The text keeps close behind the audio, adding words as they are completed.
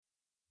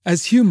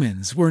As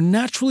humans, we're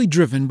naturally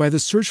driven by the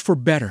search for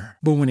better.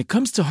 But when it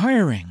comes to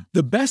hiring,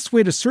 the best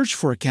way to search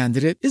for a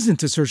candidate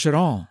isn't to search at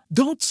all.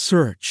 Don't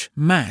search,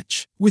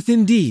 match with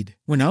Indeed.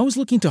 When I was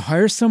looking to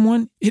hire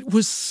someone, it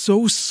was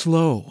so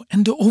slow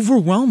and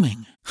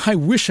overwhelming. I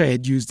wish I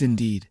had used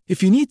Indeed.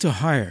 If you need to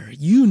hire,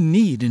 you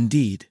need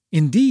Indeed.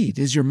 Indeed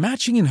is your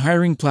matching and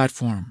hiring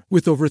platform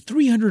with over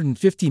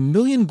 350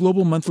 million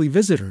global monthly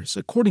visitors,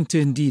 according to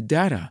Indeed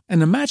data,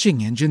 and a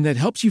matching engine that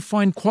helps you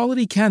find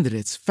quality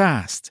candidates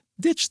fast.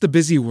 Ditch the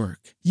busy work.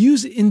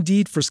 Use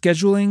Indeed for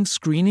scheduling,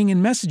 screening,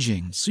 and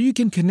messaging so you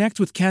can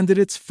connect with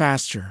candidates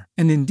faster.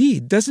 And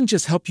Indeed doesn't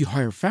just help you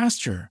hire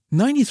faster.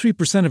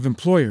 93% of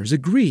employers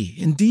agree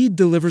Indeed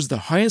delivers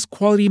the highest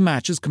quality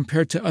matches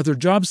compared to other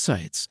job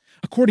sites,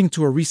 according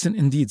to a recent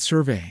Indeed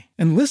survey.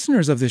 And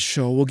listeners of this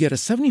show will get a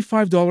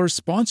 $75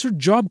 sponsored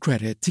job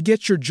credit to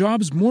get your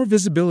jobs more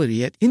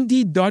visibility at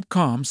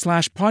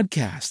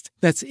Indeed.com/podcast.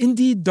 That's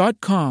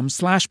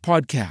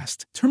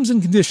Indeed.com/podcast. Terms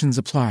and conditions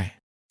apply.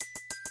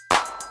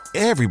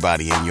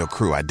 Everybody in your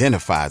crew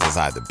identifies as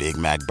either Big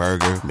Mac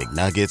Burger,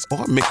 McNuggets,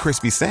 or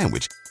McCrispy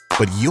Sandwich.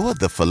 But you're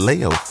the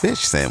Filet-O-Fish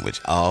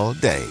Sandwich all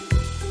day.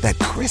 That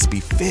crispy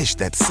fish,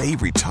 that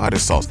savory tartar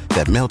sauce,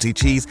 that melty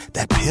cheese,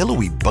 that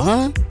pillowy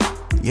bun.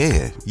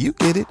 Yeah, you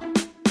get it.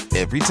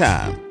 Every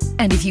time.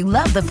 And if you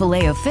love the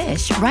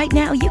Filet-O-Fish, right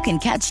now you can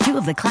catch two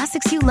of the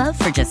classics you love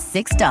for just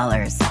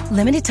 $6.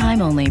 Limited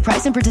time only.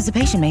 Price and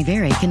participation may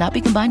vary. Cannot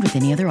be combined with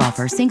any other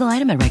offer. Single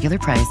item at regular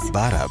price.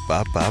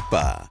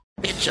 Ba-da-ba-ba-ba.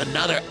 It's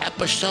another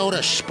episode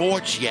of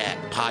Sports Yak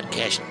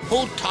Podcast.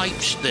 Who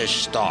types this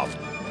stuff?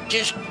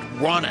 Just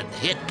run it,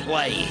 hit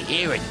play,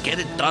 hear it, get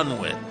it done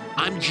with.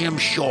 I'm Jim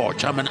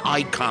Shorts. I'm an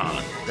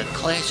icon. The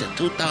class of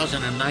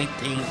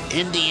 2019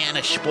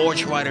 Indiana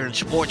sports writer and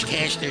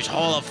sportscasters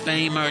Hall of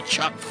Famer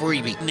Chuck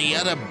Freebie and the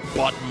other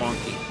butt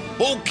monkey.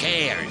 Who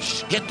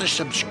cares? Hit the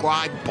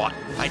subscribe button.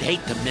 I'd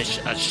hate to miss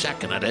a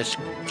second of this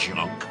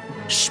junk.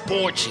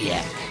 Sports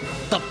Yak,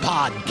 the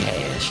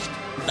podcast.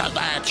 Now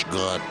that's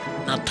good.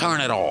 Now turn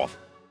it off.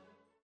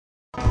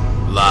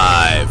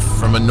 Live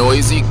from a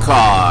noisy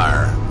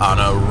car on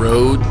a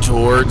road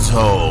towards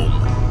home.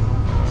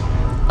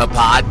 A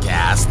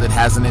podcast that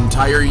has an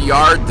entire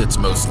yard that's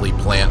mostly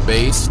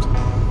plant-based.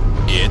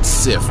 It's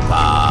Sif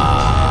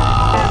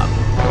Pop.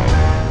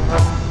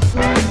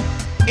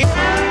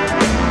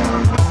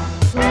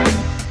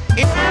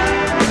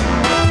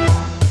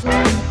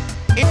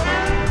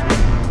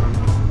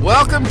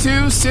 Welcome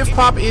to Sif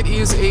Pop. It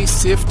is a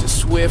Sift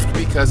Swift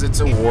because it's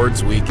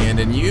awards weekend,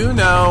 and you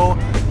know,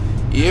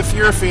 if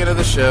you're a fan of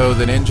the show,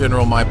 then in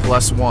general, my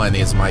plus one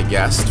is my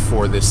guest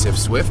for this Sift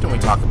Swift, and we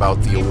talk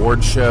about the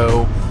award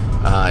show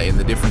and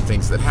the different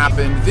things that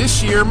happened.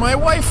 This year, my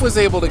wife was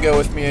able to go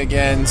with me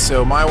again,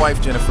 so my wife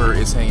Jennifer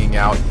is hanging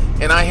out,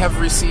 and I have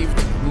received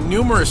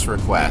numerous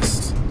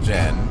requests,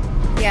 Jen.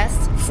 Yes.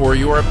 For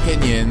your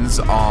opinions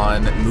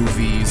on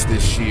movies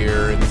this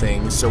year and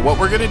things. So what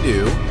we're going to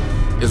do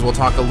is we'll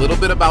talk a little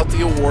bit about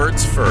the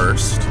awards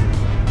first,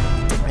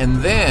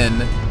 and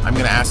then I'm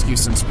going to ask you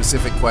some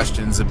specific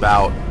questions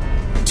about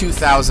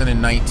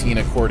 2019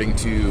 according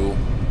to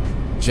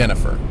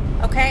Jennifer.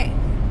 Okay.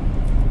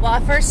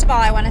 Well, first of all,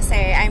 I want to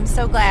say I'm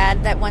so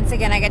glad that once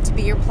again I get to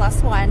be your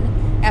plus one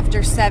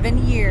after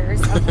 7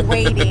 years of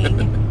waiting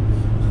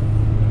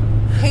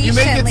patiently. You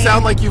make it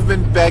sound like you've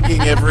been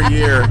begging every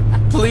year.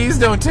 Please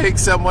don't take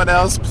someone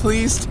else.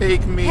 Please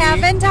take me.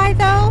 Haven't I,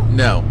 though?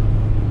 No.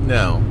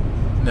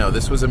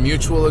 This was a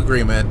mutual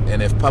agreement,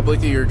 and if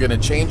publicly you're going to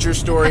change your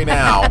story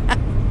now...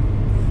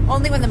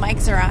 Only when the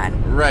mics are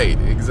on. Right,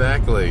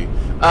 exactly.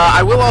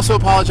 I will also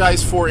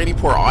apologize for any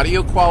poor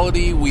audio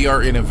quality. We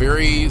are in a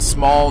very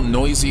small,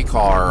 noisy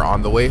car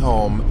on the way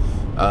home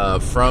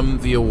from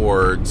the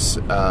awards,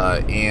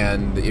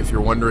 and if you're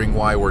wondering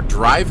why we're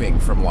driving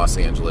from Los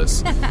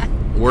Angeles,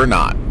 we're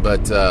not.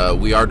 But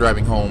we are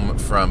driving home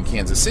from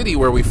Kansas City,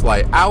 where we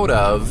fly out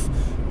of,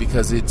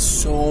 because it's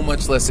so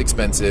much less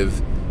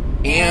expensive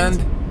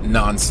and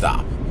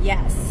nonstop.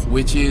 Yes.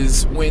 Which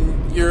is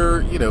when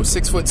you're,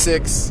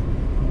 6'6",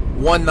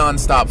 one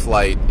nonstop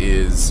flight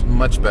is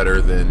much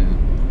better than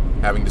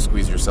having to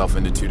squeeze yourself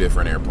into two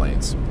different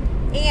airplanes.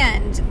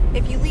 And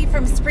if you leave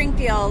from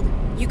Springfield,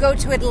 you go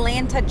to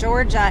Atlanta,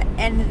 Georgia,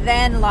 and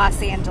then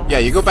Los Angeles. Yeah,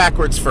 you go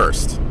backwards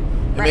first.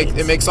 Right.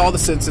 It makes all the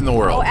sense in the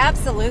world. Oh,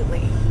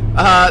 absolutely.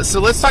 So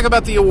let's talk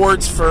about the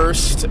awards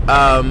first.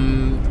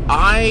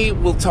 I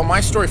will tell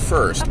my story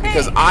first,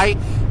 okay,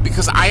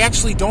 because I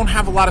actually don't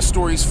have a lot of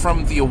stories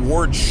from the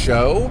awards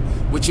show,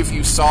 which if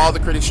you saw the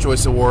Critics'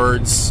 Choice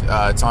Awards,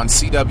 it's on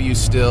CW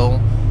still.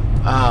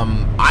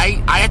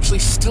 I actually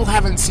still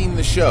haven't seen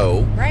the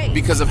show, right,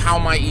 because of how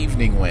my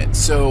evening went.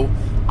 So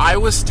I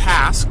was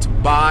tasked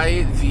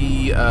by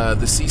the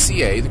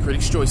CCA, the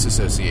Critics' Choice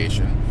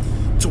Association,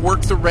 to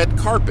work the red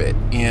carpet,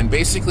 and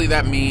basically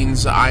that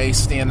means I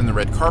stand in the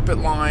red carpet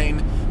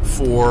line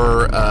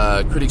for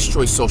Critics'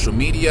 Choice social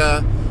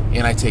media,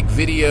 and I take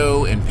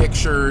video and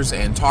pictures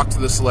and talk to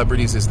the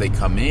celebrities as they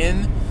come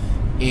in.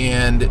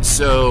 And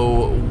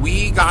so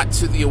we got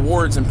to the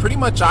awards, and pretty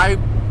much I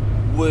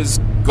was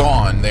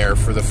gone there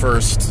for the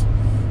first,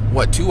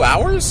 2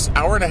 hours?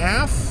 Hour and a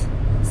half?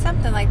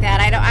 Something like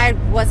that. I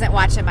wasn't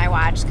watching my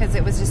watch because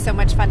it was just so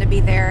much fun to be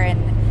there,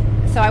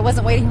 and so I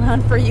wasn't waiting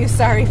around for you.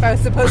 Sorry if I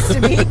was supposed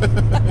to be.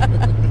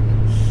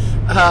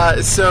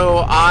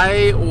 So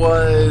I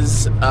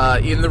was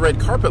in the red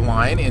carpet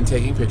line and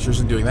taking pictures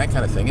and doing that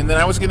kind of thing, and then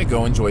I was going to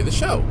go enjoy the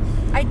show.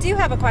 I do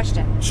have a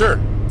question. Sure.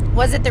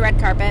 Was it the red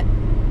carpet?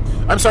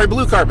 I'm sorry,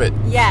 blue carpet.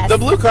 Yes. The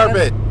blue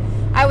carpet.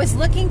 I was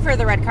looking for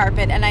the red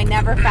carpet, and I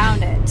never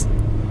found it.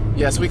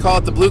 Yes, we call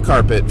it the blue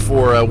carpet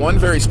for one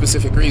very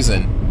specific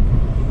reason.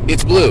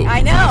 It's blue.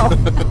 I know.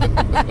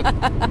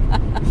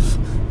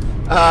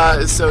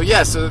 So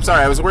I'm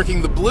sorry, I was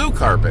working the blue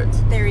carpet.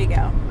 There you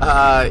go.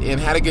 And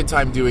had a good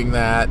time doing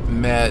that.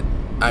 Met,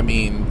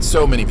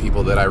 so many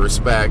people that I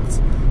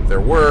respect,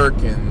 their work,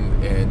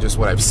 and just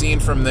what I've seen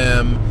from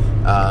them.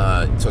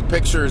 Took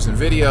pictures and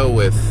video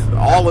with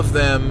all of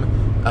them.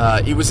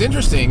 It was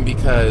interesting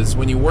because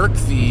when you work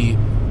the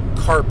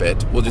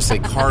carpet, we'll just say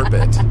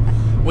carpet.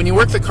 When you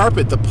work the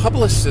carpet, the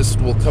publicist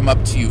will come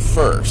up to you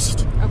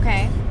first.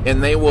 Okay.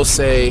 And they will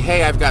say,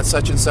 hey, I've got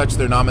such and such.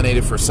 They're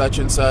nominated for such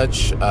and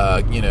such. Do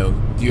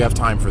you have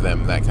time for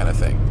them? That kind of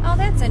thing. Oh,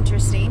 that's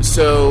interesting.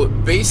 So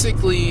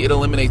basically, it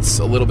eliminates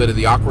a little bit of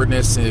the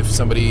awkwardness if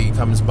somebody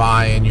comes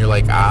by and you're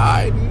like,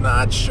 I'm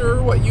not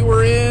sure what you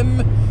were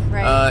in.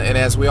 Right. And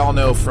as we all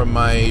know from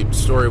my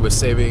story with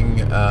saving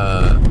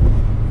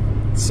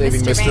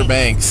Mr.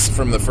 Banks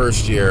from the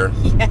first year,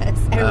 yes,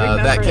 I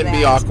remember that can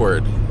be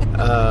awkward.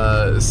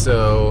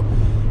 So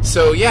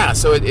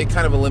it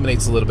kind of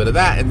eliminates a little bit of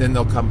that, and then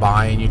they'll come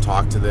by and you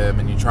talk to them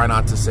and you try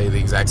not to say the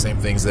exact same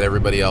things that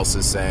everybody else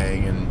is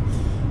saying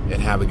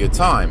and have a good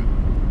time.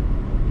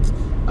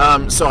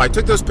 So I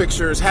took those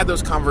pictures, had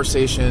those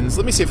conversations.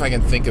 Let me see if I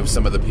can think of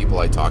some of the people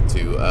I talked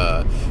to.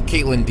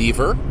 Caitlin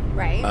Deaver.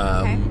 Right,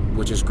 okay.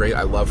 Which is great.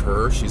 I love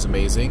her. She's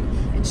amazing.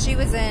 And she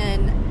was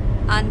in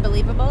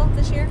Unbelievable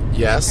this year?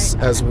 Yes,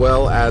 right, okay. As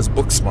well as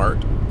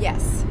Booksmart.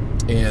 Yes.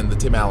 And The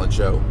Tim Allen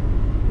Show.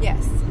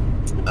 Yes.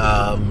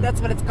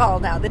 That's what it's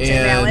called now, The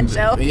Tim Allen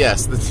Show.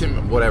 Yes, the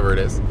Tim, whatever it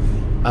is.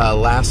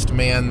 Last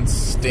Man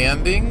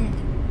Standing?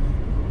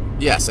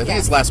 Yes, I think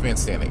it's Last Man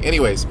Standing.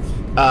 Anyways,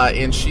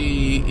 and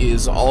she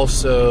is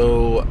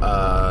also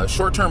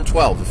Short Term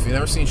 12. If you've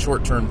never seen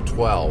Short Term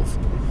 12,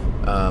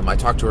 I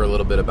talked to her a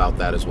little bit about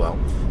that as well.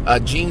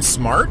 Jean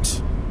Smart,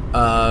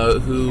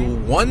 who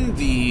won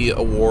the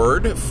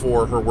award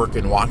for her work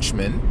in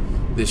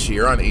Watchmen this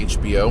year on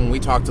HBO, and we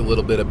talked a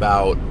little bit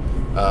about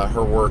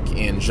her work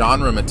in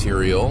genre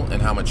material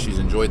and how much she's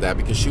enjoyed that,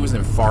 because she was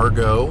in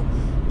Fargo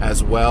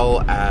as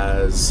well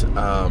as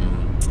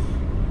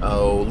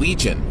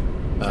Legion.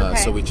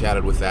 So we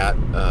chatted with that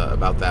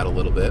about that a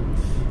little bit.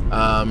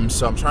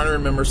 So I'm trying to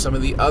remember some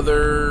of the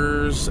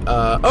others.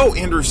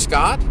 Andrew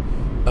Scott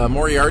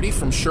Moriarty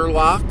from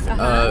Sherlock,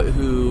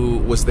 who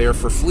was there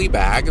for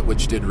Fleabag,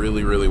 which did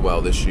really, really well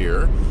this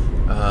year.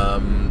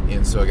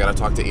 And so I got to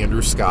talk to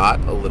Andrew Scott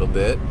a little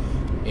bit.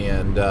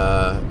 And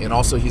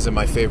also he's in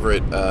my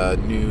favorite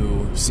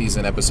new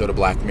season episode of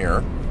Black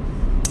Mirror.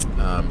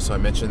 So I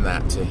mentioned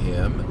that to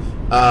him.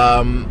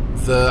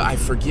 I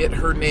forget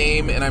her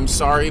name, and I'm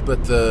sorry,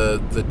 but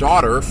the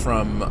daughter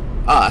from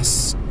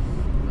Us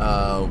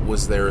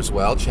was there as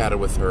well.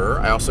 Chatted with her.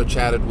 I also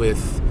chatted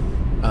with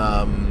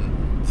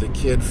the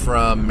kid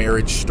from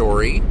Marriage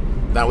Story.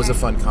 That was a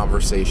fun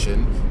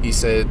conversation. He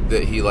said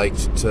that he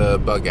liked to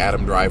bug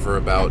Adam Driver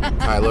about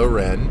Kylo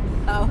Ren.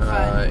 Oh,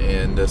 fun.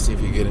 And see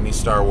if you get any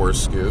Star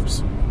Wars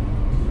scoops.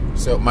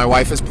 So my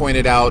wife has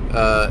pointed out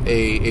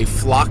a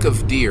flock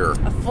of deer.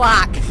 A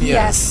flock,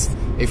 yes.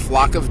 A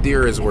flock of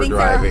deer as we're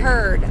driving. They're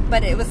a herd,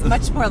 but it was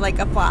much more like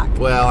a flock.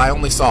 Well, I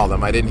only saw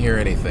them. I didn't hear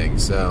anything,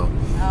 so.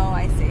 Oh,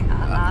 I see. Ha,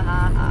 ha,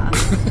 ha,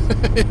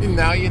 ha.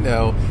 Now you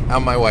know how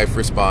my wife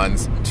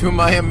responds to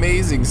my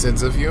amazing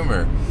sense of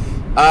humor.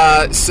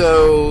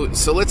 So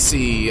let's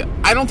see.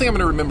 I don't think I'm going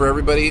to remember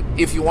everybody.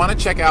 If you want to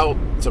check out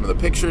some of the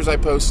pictures I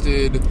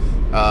posted.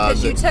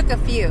 Because you took a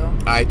few.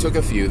 I took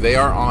a few. They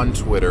are on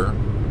Twitter.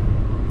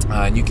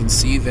 And you can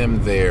see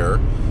them there.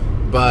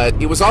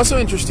 But it was also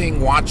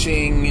interesting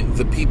watching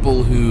the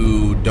people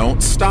who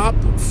don't stop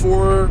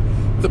for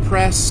the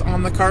press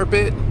on the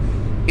carpet.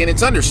 And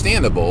it's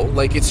understandable.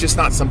 Like, it's just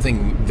not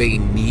something they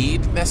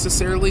need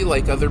necessarily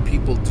like other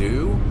people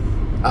do.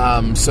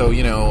 So,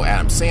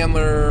 Adam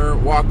Sandler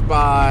walked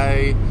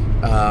by.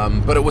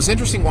 But it was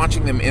interesting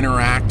watching them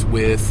interact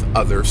with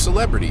other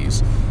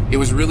celebrities. It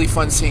was really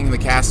fun seeing the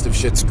cast of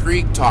Schitt's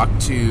Creek talk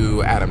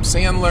to Adam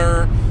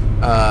Sandler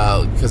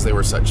because they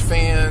were such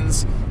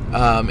fans.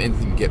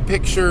 And get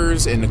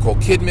pictures, and Nicole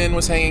Kidman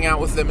was hanging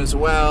out with them as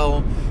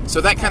well. So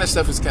that kind of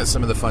stuff is kind of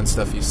some of the fun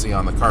stuff you see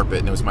on the carpet,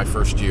 and it was my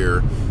first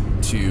year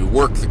to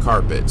work the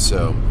carpet,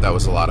 so that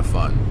was a lot of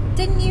fun.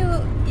 Didn't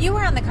you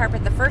were on the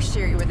carpet the first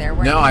year you were there,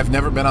 weren't you? No, I've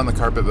never been on the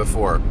carpet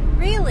before.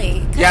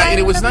 Really? Yeah, and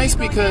it was nice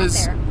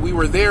because we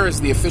were there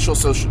as the official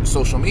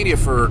social media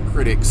for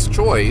Critics'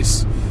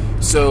 Choice,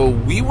 so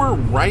we were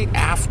right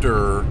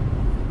after,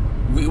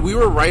 we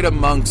were right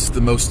amongst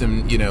the most,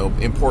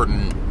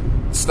 important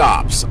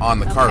stops on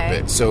the Okay.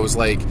 carpet. So it was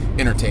like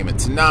Entertainment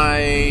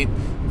Tonight,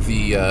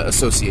 the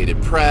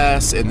Associated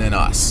Press, and then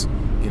us.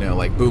 You know,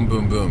 like boom,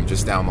 boom, boom,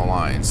 just down the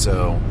line.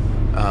 So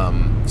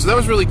that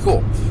was really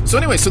cool. So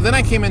anyway, so then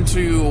I came in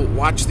to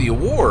watch the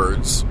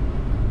awards,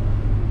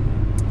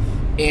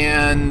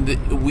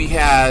 and we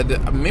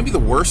had maybe the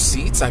worst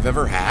seats I've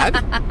ever had,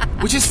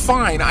 which is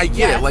fine. I get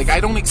Yes. it. Like, I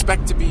don't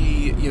expect to be,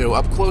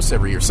 up close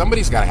every year.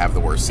 Somebody's got to have the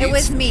worst seats. It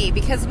was me,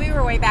 because we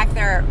were way back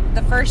there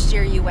the first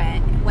year you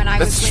went when I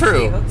That's was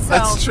true. with you. So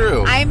That's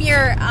true. I'm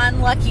your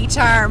unlucky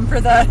charm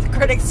for the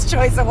Critics'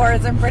 Choice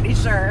Awards, I'm pretty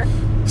sure.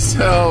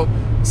 So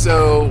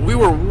we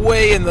were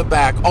way in the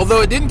back,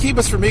 although it didn't keep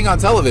us from being on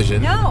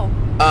television. No.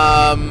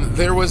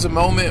 There was a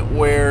moment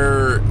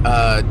where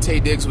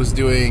Taye Diggs was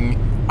doing,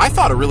 I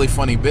thought, a really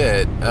funny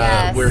bit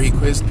Yes. where he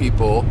quizzed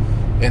people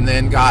and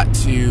then got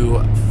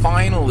to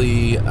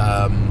finally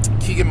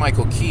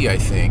Keegan-Michael Key, I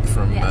think,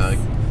 from Yes.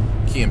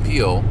 Key and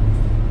Peele.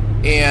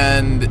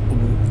 And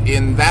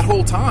in that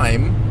whole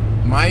time,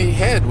 my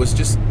head was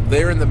just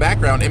there in the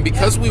background. And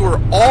because we were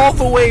all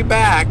the way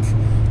back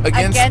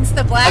Against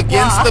the black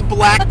wall. the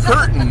black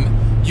curtain,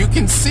 you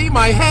can see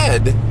my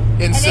head.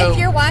 And so, if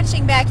you're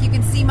watching back, you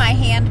can see my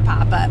hand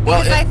pop up.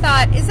 Well, Because I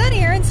thought, is that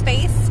Aaron's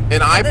face?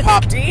 and on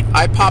the screen?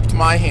 I popped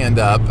my hand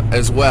up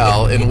as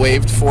well and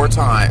waved 4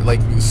 times, like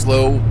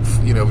slow,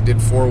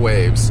 did 4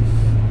 waves.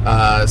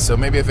 So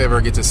maybe if I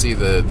ever get to see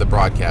the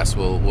broadcast,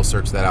 we'll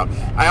search that out.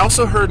 I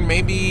also heard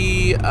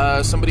maybe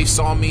somebody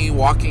saw me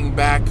walking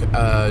back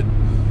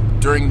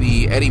during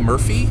the Eddie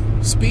Murphy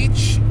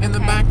speech in the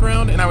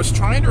background, and I was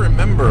trying to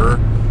remember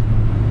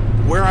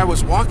where I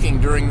was walking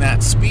during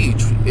that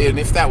speech, and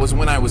if that was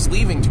when I was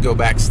leaving to go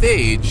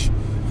backstage.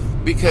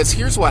 Because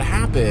here's what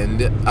happened.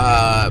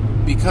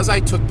 Because I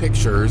took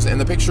pictures, and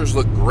the pictures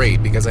look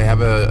great because I have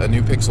a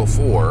new Pixel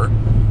 4,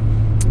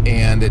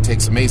 and it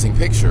takes amazing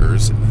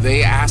pictures,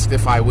 they asked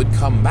if I would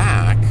come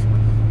back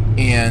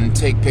and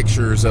take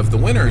pictures of the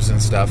winners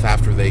and stuff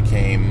after they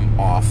came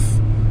off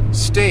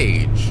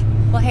stage.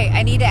 Well, hey,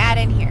 I need to add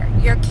in here.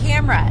 Your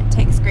camera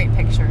takes great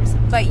pictures,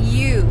 but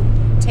you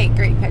take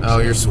great pictures. Oh,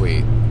 you're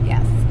sweet.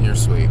 Yes. You're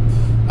sweet.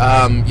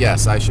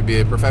 Yes, I should be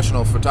a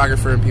professional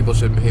photographer, and people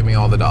should pay me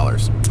all the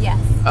dollars. Yes.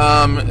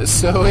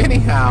 So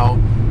anyhow,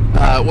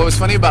 what was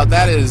funny about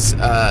that is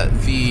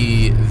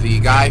the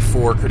guy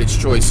for Critics'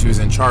 Choice, who's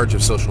in charge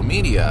of social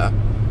media,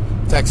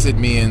 texted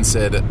me and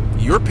said,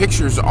 "Your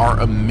pictures are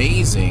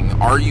amazing.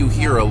 Are you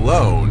here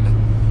alone?"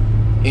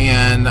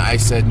 And I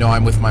said, "No,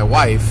 I'm with my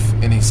wife."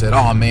 And he said,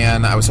 "Oh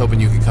man, I was hoping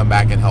you could come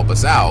back and help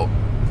us out."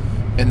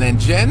 And then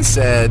Jen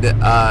said,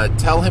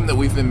 "Tell him that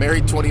we've been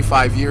married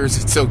 25 years.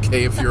 It's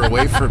okay if you're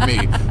away from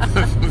me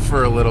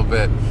for a little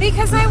bit."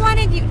 Because I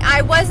wanted you.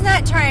 I was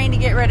not trying to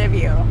get rid of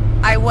you.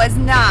 I was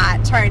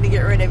not trying to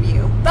get rid of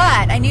you.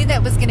 But I knew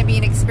that was going to be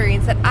an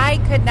experience that I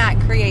could not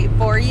create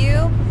for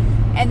you,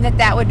 and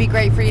that would be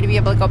great for you to be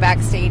able to go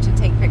backstage and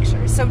take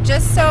pictures. So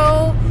just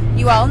so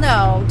you all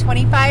know,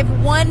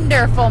 25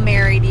 wonderful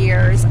married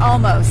years,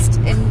 almost,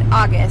 in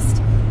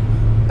August.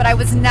 But I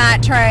was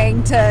not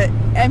trying to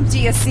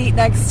empty a seat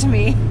next to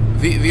me.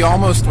 The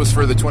almost was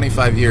for the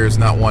 25 years,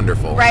 not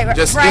wonderful. Right,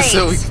 Just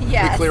so we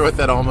yes. clear what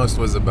that almost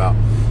was about.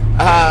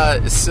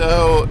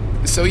 So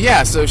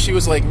she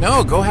was like,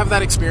 "No, go have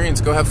that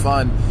experience, go have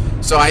fun."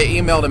 So I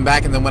emailed him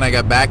back, and then when I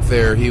got back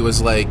there, he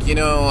was like,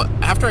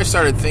 after I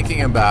started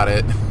thinking about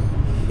it,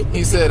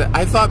 he said,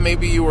 "I thought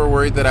maybe you were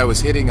worried that I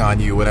was hitting on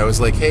you," when I was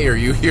like, "Hey, are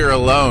you here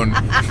alone?"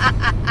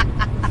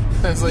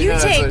 I was like, You "No,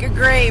 that's take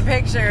great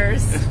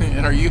pictures.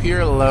 and are you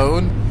here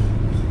alone?"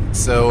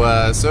 So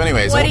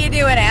anyways. What are you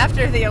doing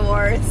after the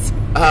awards?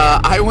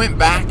 I went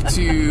back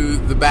to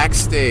the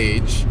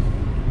backstage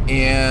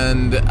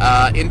and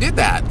did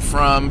that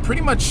from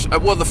pretty much,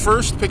 the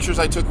first pictures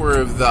I took were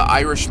of the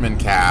Irishman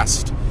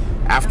cast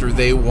after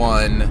they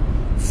won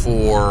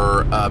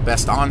for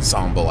Best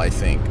Ensemble, I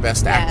think.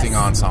 Best Acting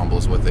Ensemble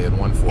is what they had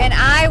won for. And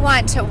I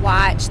want to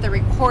watch the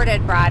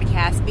recorded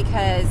broadcast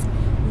because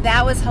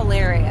that was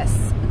hilarious.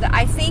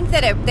 I think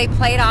that they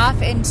played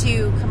off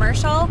into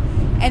commercial,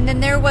 and then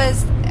there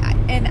was,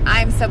 and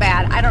I'm so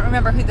bad, I don't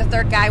remember who the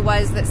third guy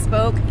was that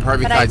spoke.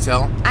 Harvey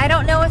Keitel? I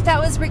don't know if that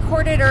was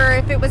recorded or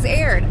if it was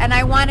aired, and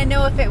I want to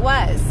know if it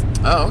was.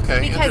 Oh, okay.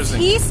 Because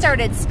he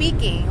started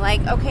speaking, like,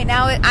 okay,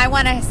 now I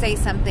want to say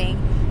something.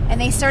 And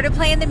they started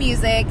playing the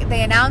music.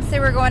 They announced they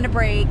were going to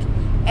break.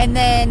 And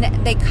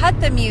then they cut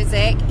the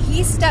music.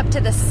 He stepped to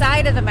the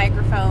side of the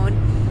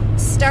microphone,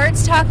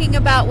 starts talking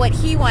about what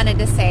he wanted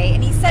to say.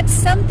 And he said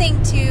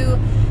something to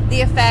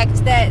the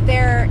effect that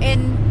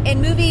in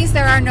movies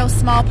there are no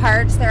small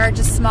parts. There are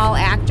just small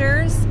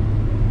actors.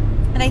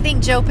 And I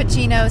think Joe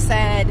Pacino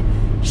said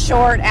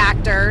short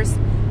actors.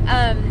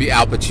 Be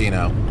Al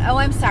Pacino. Oh,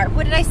 I'm sorry.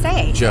 What did I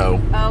say?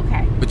 Joe. Oh,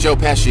 okay. But Joe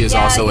Pesci is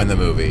also in the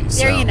movie.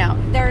 There, you know.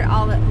 They're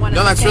all one.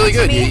 No, that's really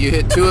good. To me. You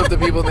hit two of the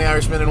people in The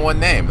Irishman in one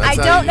name. That's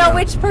I don't know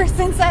which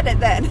person said it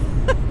then.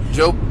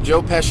 Joe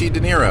Pesci, De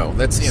Niro.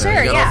 That's,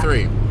 sure, you got all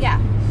three. Yeah.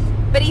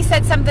 But he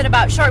said something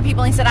about short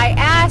people. He said, I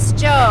asked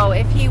Joe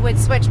if he would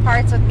switch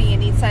parts with me,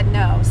 and he said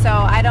no. So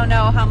I don't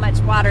know how much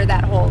water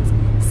that holds.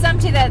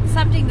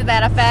 something to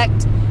that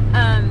effect.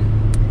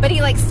 But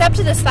he like stepped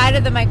to the side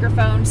of the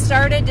microphone,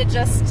 started to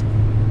just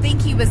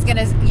think he was going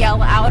to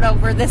yell out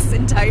over this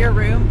entire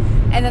room,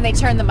 and then they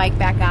turned the mic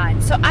back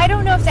on. So I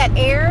don't know if that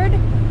aired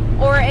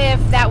or if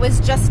that was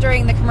just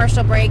during the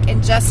commercial break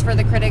and just for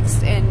the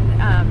critics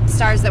and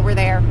stars that were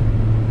there.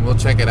 We'll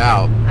check it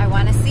out. I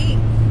want to see.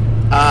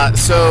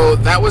 So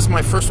that was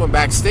my first one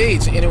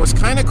backstage, and it was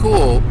kind of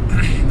cool.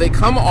 They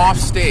come off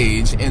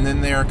stage, and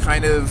then they're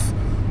kind of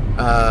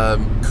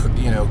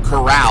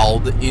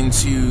corralled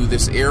into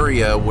this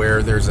area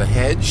where there's a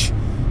hedge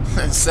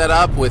set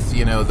up with,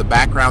 the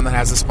background that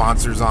has the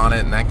sponsors on it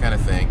and that kind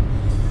of thing.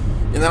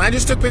 And then I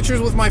just took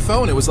pictures with my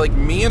phone. It was like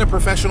me and a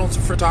professional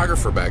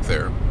photographer back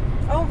there.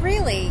 Oh,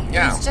 really?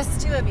 Yeah. It was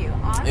just two of you.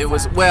 Awesome. It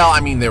was,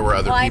 there were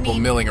other people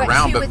milling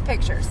around. But with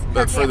pictures.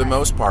 But for the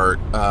most part,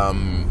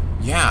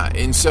 yeah.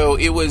 And so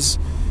it was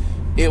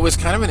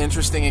kind of an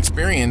interesting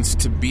experience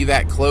to be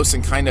that close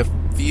and kind of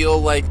feel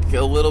like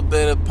a little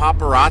bit of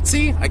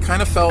paparazzi. I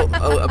kind of felt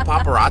a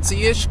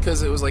paparazzi-ish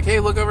because it was like, hey,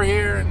 look over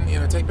here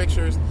and, take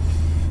pictures.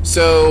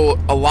 So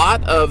a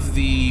lot of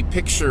the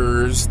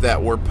pictures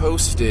that were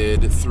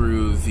posted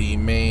through the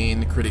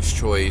main Critics'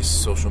 Choice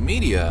social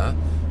media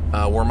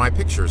were my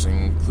pictures,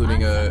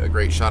 including a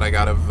great shot I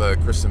got of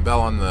Kristen Bell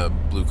on the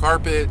blue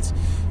carpet.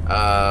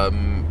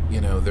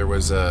 There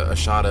was a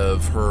shot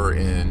of her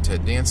and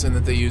Ted Danson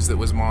that they used that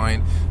was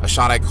mine. A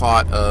shot I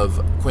caught of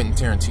Quentin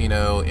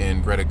Tarantino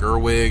and Greta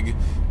Gerwig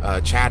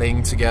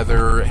chatting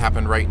together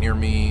happened right near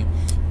me.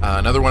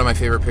 Another one of my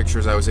favorite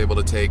pictures I was able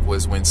to take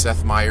was when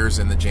Seth Meyers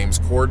and the James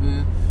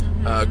Corden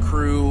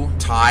crew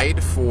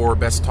tied for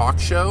Best Talk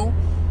Show.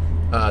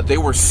 They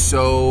were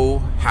so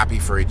happy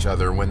for each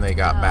other when they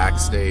got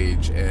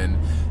backstage. And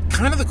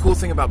kind of the cool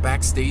thing about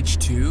backstage,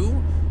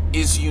 too,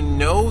 is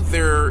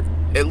they're,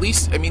 at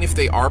least, if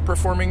they are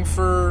performing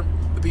for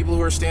the people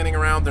who are standing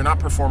around, they're not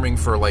performing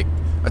for, like,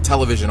 a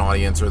television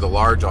audience or the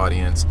large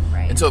audience.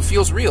 Right. And so it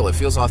feels real. It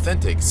feels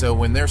authentic. So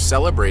when they're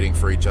celebrating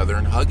for each other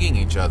and hugging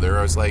each other,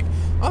 I was like,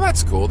 oh,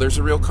 that's cool. There's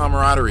a real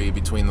camaraderie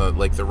between the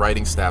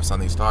writing staffs on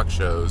these talk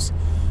shows.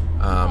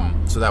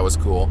 So that was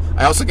cool.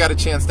 I also got a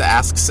chance to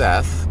ask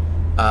Seth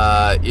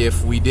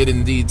if we did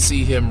indeed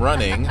see him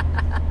running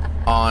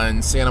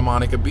on Santa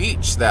Monica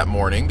Beach that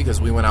morning, because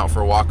we went out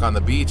for a walk on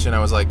the beach, and I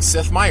was like,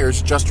 Seth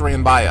Meyers just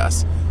ran by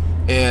us.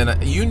 And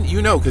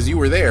because you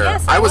were there,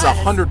 yes, I was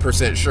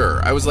 100%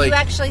 sure. I was like, you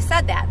actually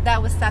said that.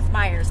 That was Seth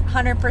Meyers,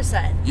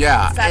 100%.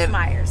 Yeah, Seth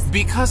Meyers.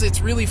 Because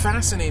it's really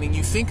fascinating.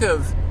 You think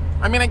of,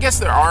 I guess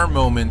there are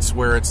moments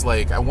where it's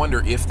like, I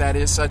wonder if that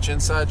is such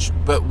and such,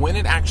 but when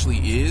it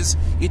actually is,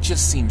 it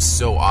just seems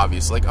so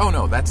obvious. Like, oh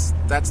no, that's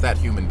that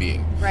human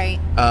being. Right.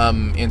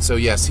 And so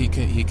yes, he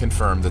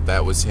confirmed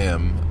that was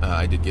him.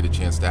 I did get a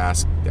chance to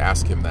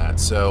ask him that.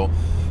 So.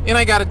 And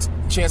I got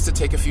a chance to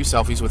take a few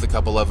selfies with a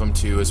couple of them,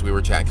 too, as we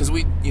were chatting. Because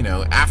we,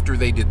 after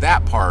they did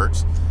that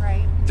part,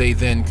 right, they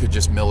then could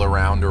just mill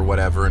around or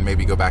whatever and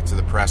maybe go back to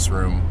the press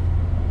room.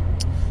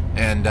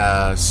 And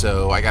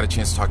so I got a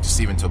chance to talk to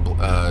Stephen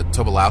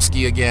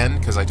Tobolowsky again,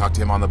 because I talked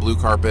to him on the blue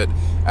carpet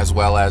as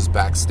well as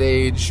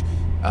backstage,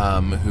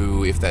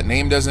 who, if that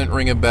name doesn't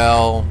ring a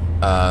bell,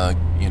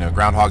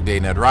 Groundhog Day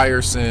Ned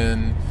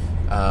Ryerson,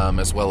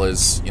 as well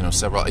as,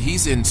 several.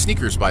 He's in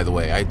Sneakers, by the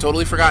way. I had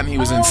totally forgotten he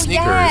was in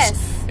Sneakers.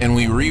 Yes. And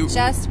we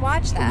just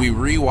watched that. We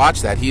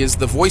rewatched that. He is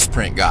the voice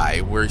print guy,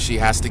 where she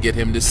has to get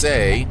him to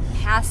say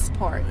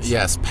passport.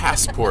 Yes,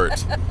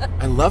 passport.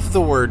 I love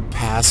the word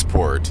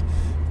passport.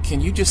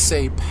 Can you just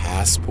say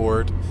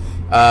passport?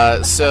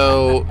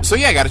 So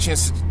yeah, I got a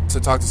chance to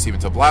talk to Stephen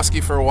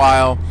Tobolowsky for a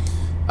while,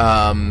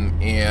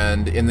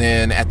 and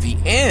then at the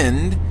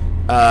end,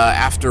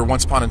 after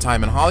Once Upon a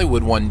Time in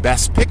Hollywood won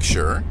Best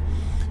Picture.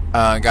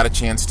 Got a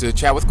chance to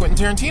chat with Quentin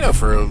Tarantino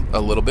for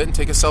a little bit and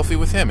take a selfie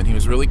with him, and he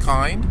was really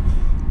kind.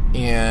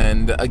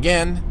 And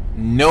again,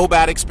 no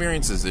bad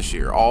experiences this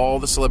year. All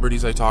the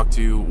celebrities I talked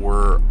to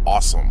were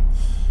awesome.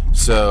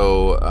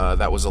 So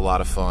that was a lot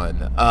of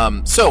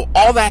fun. So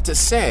all that to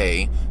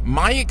say,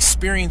 my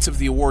experience of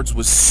the awards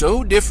was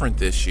so different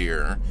this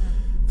year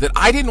that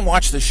I didn't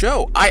watch the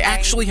show. I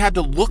actually had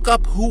to look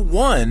up who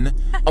won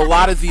a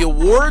lot of the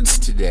awards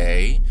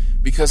today,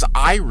 because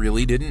I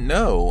really didn't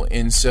know.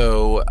 And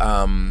so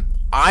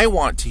I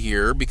want to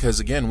hear, because,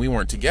 again, we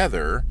weren't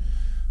together,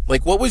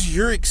 like, what was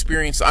your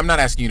experience? I'm not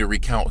asking you to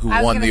recount who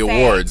won the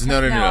awards. No,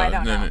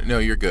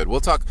 you're good.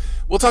 We'll talk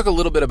a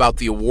little bit about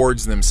the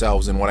awards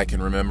themselves and what I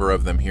can remember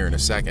of them here in a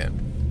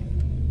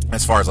second,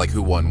 as far as, like,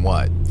 who won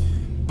what.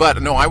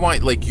 But, no, I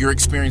want, like, your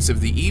experience of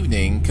the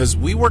evening, because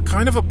we were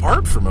kind of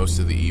apart for most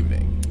of the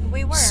evening.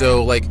 We were.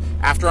 So, like,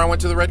 after I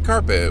went to the red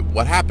carpet,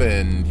 what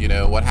happened?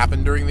 What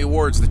happened during the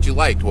awards that you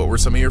liked? What were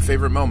some of your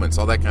favorite moments?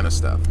 All that kind of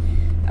stuff.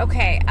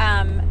 Okay,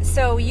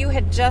 so you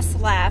had just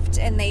left,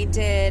 and they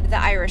did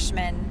The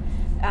Irishman,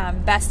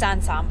 Best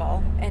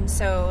Ensemble, and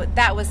so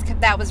that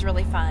was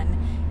really fun.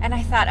 And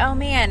I thought, oh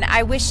man,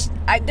 I wish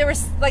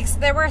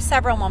there were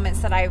several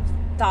moments that I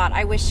thought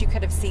I wish you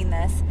could have seen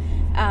this,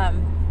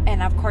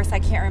 and of course I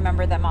can't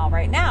remember them all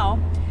right now.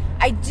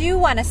 I do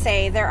want to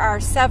say there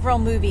are several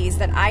movies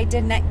that I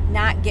did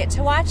not get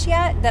to watch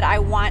yet that I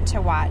want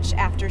to watch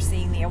after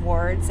seeing the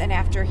awards and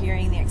after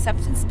hearing the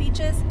acceptance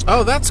speeches.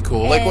 Oh, that's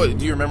cool. Like, what?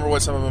 Do you remember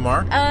what some of them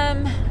are?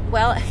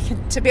 Well,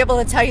 to be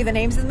able to tell you the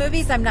names of the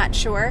movies, I'm not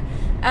sure.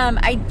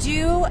 I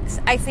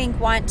think,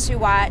 want to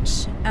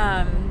watch,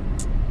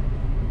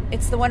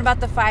 it's the one about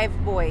the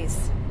 5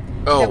 boys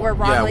that were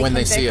wrongly When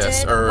convicted. They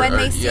See Us. When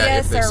They See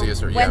Us,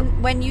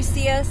 When You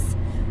See Us,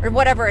 or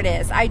whatever it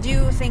is. I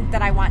do think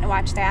that I want to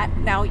watch that.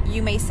 Now,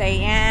 you may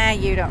say,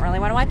 you don't really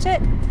want to watch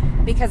it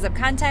because of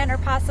content or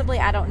possibly,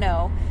 I don't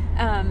know.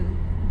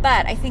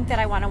 But I think that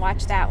I want to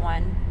watch that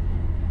one.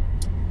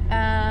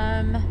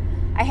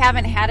 I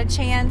haven't had a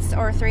chance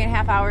or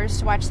 3.5 hours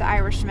to watch The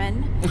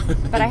Irishman,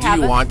 but I have.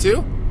 Do you want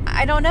to?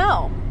 I don't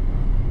know.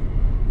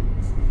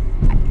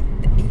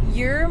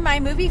 You're my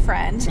movie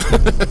friend.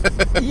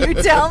 You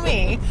tell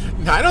me.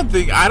 I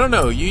don't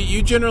know.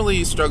 You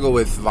generally struggle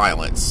with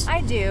violence.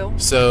 I do.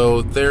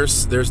 So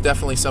there's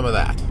definitely some of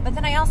that. But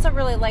then I also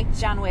really liked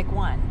John Wick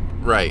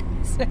 1. Right.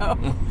 So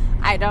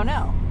I don't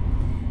know.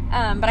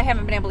 But I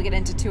haven't been able to get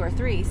into 2 or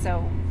 3,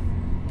 so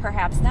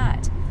perhaps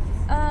not.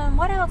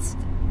 What else?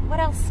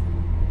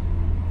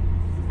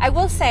 I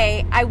will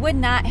say I would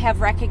not have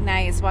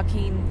recognized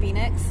Joaquin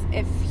Phoenix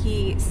if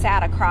he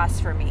sat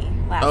across from me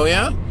last night. Oh,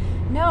 yeah?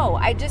 No,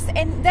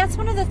 and that's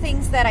one of the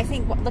things that I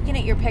think, looking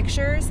at your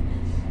pictures,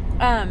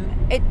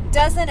 it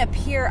doesn't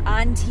appear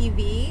on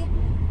TV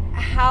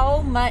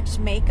how much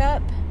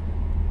makeup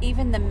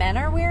even the men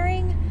are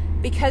wearing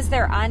because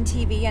they're on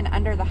TV and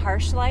under the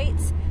harsh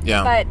lights.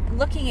 Yeah. But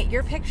looking at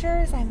your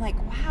pictures, I'm like,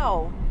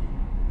 wow,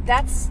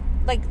 that's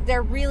like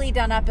they're really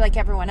done up like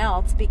everyone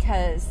else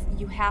because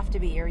you have to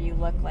be or you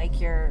look like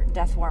you're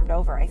death warmed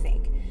over, I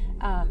think.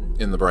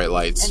 In the bright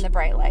lights.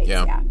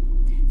 Yeah.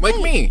 Like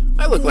me.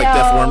 I look like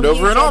death warmed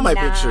over in all my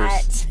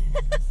pictures.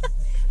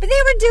 But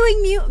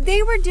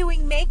they were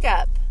doing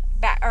makeup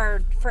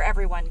for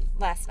everyone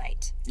last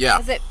night. Yeah.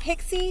 Was it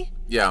Pixie?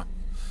 Yeah.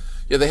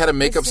 Yeah, they had a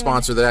makeup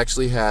sponsor that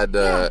actually had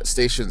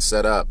stations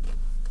set up,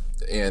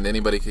 and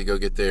anybody could go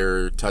get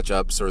their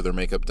touch-ups or their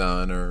makeup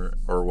done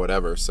or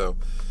whatever. So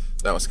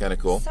that was kind of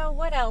cool. So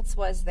what else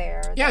was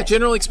there? Yeah,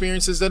 general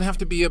experiences doesn't have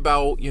to be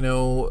about,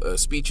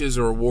 speeches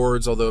or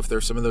awards, although if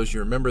there's some of those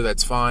you remember,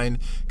 that's fine.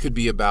 Could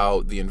be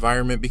about the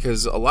environment,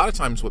 because a lot of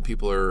times what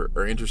people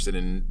are interested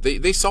in,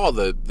 they saw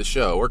the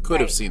show or could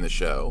have seen the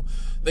show.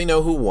 They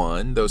know who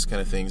won, those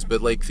kind of things.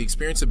 But, like, the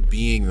experience of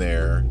being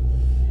there,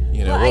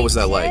 what was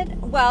that like?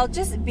 Well,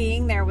 just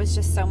being there was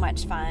just so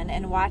much fun,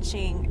 and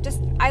watching,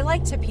 I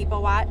like to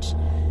people watch.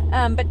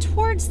 But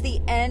towards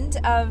the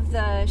end of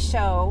the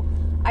show,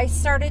 I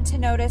started to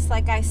notice,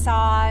 like I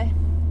saw,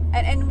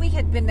 and we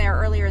had been there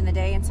earlier in the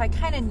day, and so I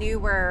kind of knew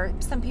where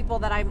some people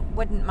that I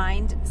wouldn't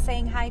mind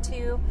saying hi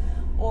to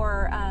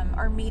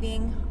or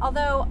meeting.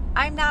 Although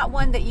I'm not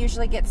one that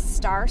usually gets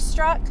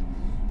starstruck.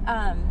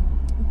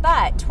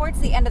 But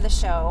towards the end of the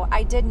show,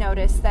 I did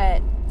notice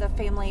that the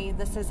family,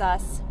 This Is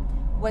Us,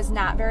 was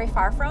not very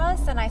far from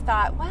us, and I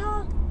thought,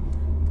 well,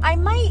 I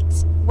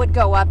would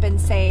go up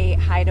and say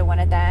hi to one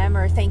of them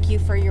or thank you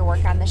for your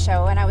work on the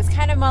show. And I was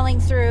kind of mulling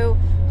through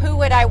who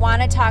would I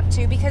want to talk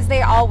to because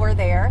they all were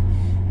there.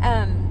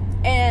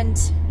 And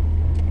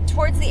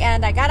towards the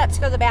end, I got up to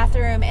go to the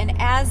bathroom, and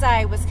as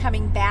I was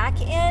coming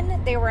back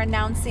in, they were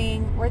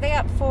announcing, were they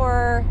up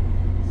for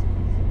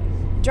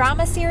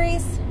drama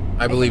series?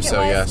 I believe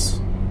so, yes.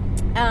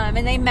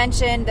 And they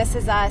mentioned This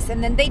Is Us,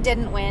 and then they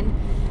didn't win.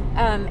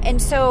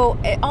 And so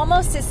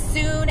almost as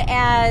soon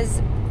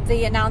as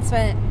the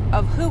announcement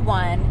of who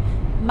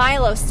won,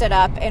 Milo stood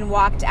up and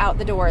walked out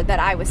the door that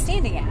I was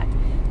standing at.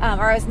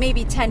 Or I was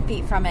maybe 10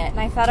 feet from it. And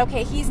I thought,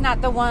 okay, he's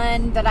not the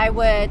one that I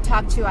would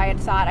talk to.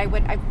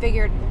 I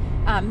figured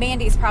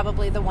Mandy's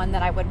probably the one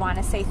that I would want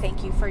to say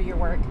thank you for your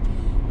work.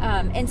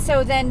 And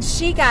so then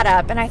she got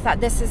up, and I thought,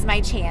 this is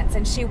my chance.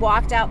 And she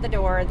walked out the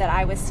door that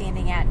I was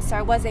standing at. So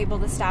I was able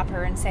to stop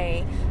her and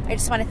say, I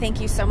just want to thank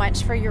you so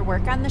much for your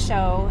work on the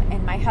show.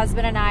 And my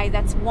husband and I,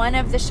 that's one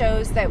of the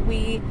shows that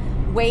we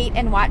wait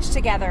and watch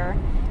together.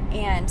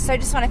 And so I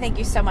just want to thank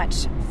you so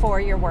much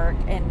for your work.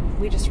 And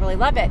we just really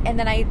love it. And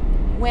then I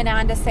went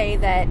on to say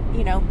that,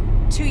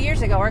 2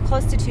 years ago, or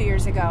close to 2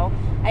 years ago,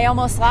 I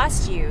almost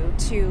lost you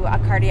to a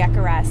cardiac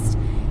arrest.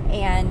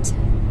 And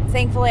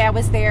thankfully, I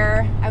was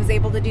there. I was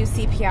able to do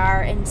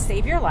CPR and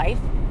save your life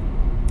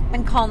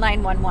and call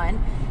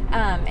 911.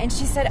 And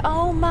she said,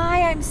 oh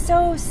my, I'm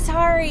so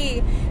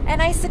sorry.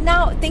 And I said,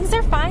 no, things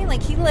are fine.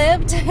 Like, he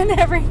lived and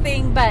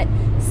everything. But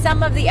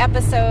some of the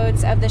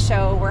episodes of the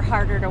show were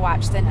harder to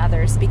watch than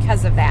others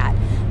because of that.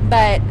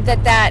 But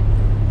that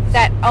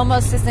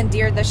almost has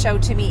endeared the show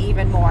to me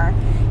even more.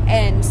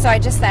 And so I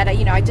just said,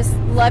 I just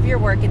love your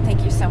work and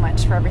thank you so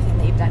much for everything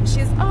that you've done.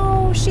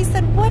 She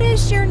said, what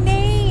is your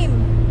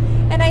name?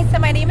 And I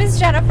said, my name is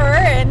Jennifer.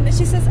 And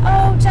she says,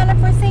 oh,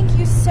 Jennifer, thank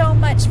you so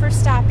much for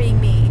stopping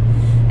me.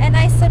 And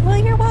I said, well,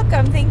 you're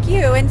welcome. Thank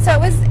you. And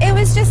so it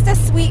was just a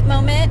sweet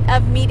moment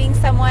of meeting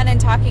someone and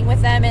talking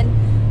with them.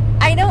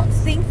 And I don't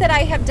think that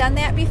I have done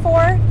that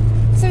before.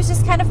 So it's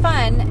just kind of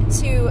fun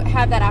to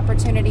have that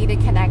opportunity to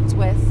connect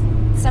with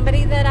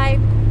somebody that I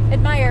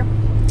admire.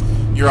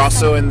 You're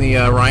also in the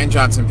Ryan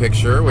Johnson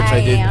picture, which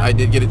I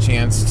did get a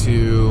chance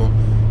to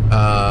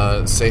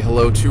say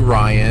hello to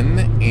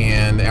Ryan,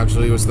 and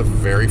actually it was the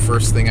very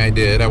first thing I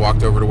did. I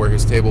walked over to where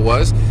his table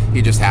was.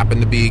 He just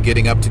happened to be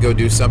getting up to go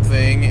do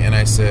something, and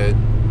I said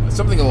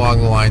something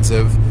along the lines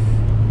of,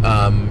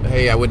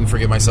 hey, I wouldn't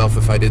forgive myself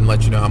if I didn't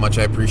let you know how much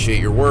I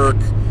appreciate your work.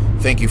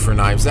 Thank you for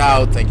Knives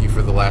Out. Thank you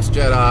for The Last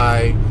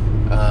Jedi.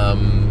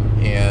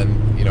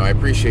 And, you know, I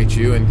appreciate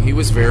you. And he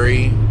was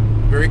very,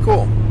 very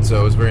cool. So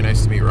it was very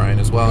nice to meet Ryan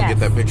as well and get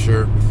that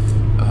picture.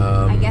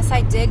 I guess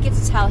I did get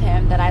to tell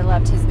him that I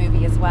loved his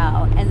movie as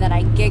well, and that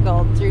I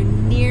giggled through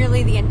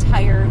nearly the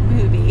entire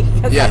movie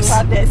because I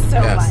loved it so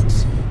much.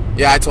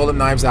 Yeah, I told him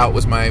Knives Out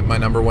was my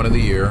number one of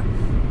the year,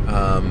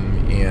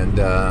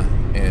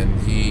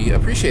 and he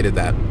appreciated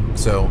that.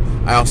 So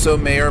I also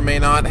may or may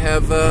not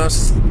have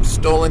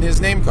stolen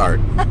his name card.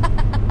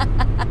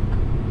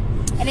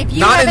 And if you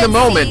not in the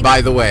moment,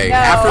 by the way. No.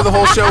 After the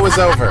whole show was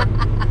over.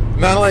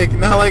 Not like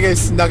I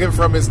snuck it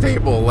from his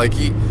table like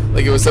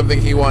it was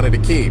something he wanted to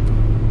keep.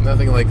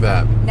 Nothing like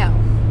that. No.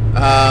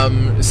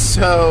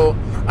 So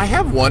I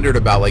have wondered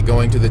about like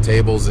going to the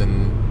tables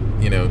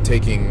and, you know,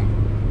 taking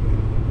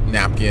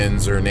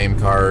napkins or name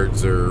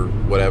cards or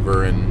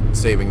whatever and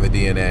saving the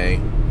DNA.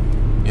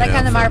 Like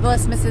on the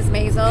Marvelous Mrs.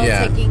 Maisel,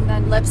 taking the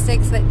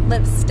lipstick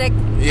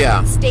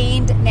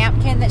stained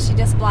napkin that she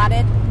just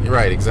blotted.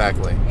 Right,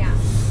 exactly.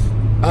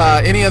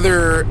 Yeah. Any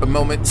other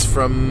moments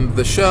from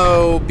the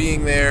show,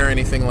 being there,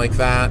 anything like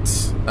that?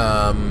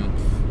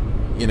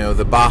 You know,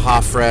 the Baja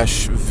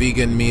Fresh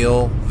vegan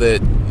meal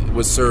that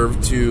was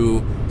served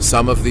to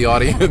some of the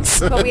audience.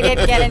 But we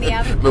didn't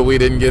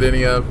get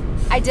any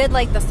of. I did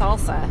like the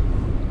salsa.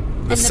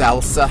 The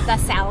salsa. The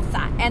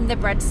salsa. And the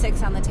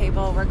breadsticks on the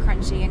table were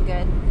crunchy and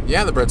good.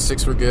 Yeah, the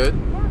breadsticks were good.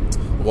 Yeah.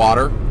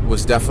 Water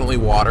was definitely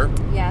water.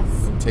 Yes.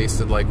 It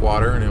tasted like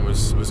water, and it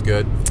was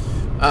good.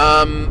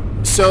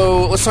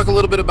 So let's talk a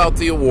little bit about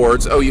the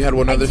awards. Oh, you had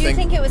one other thing? I do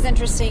think it was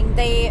interesting.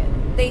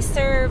 They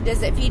served,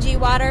 is it Fiji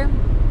water?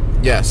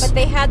 Yes. But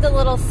they had the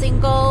little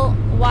single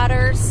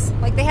waters.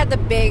 Like, they had the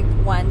big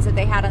ones that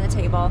they had on the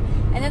table.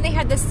 And then they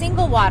had the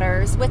single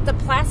waters with the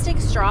plastic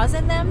straws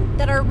in them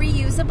that are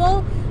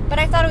reusable. But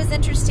I thought it was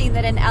interesting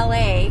that in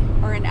LA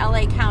or in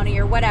LA County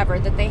or whatever,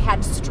 that they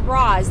had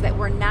straws that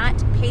were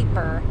not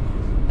paper,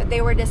 but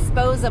they were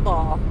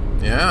disposable.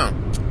 Yeah.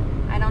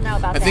 I don't know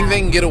about that. I think they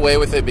can get away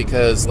with it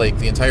because, like,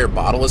 the entire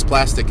bottle is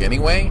plastic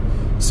anyway.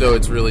 So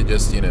it's really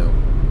just, you know,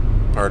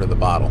 part of the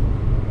bottle.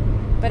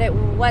 But it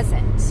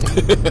wasn't.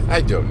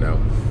 I don't know.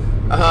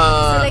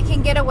 So they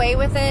can get away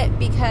with it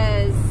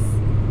because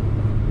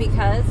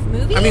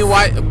movies? I mean,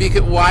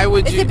 why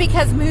would you... Is it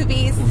because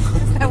movies?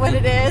 Is that what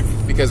it is?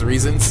 Because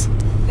reasons?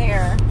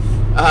 There.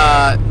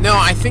 No,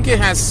 I think it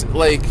has,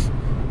 like...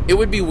 It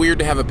would be weird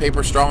to have a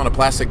paper straw in a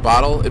plastic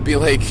bottle. It'd be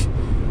like...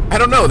 I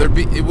don't know.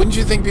 Wouldn't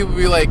you think people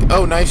would be like,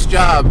 "Oh, nice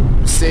job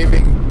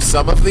saving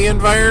some of the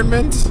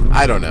environment"?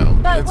 I don't know.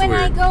 But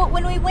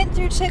when we went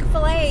through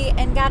Chick-fil-A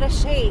and got a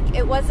shake,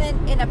 it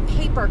wasn't in a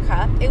paper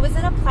cup. It was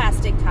in a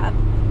plastic cup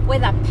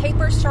with a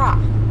paper straw.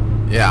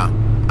 Yeah,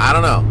 I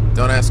don't know.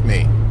 Don't ask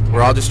me.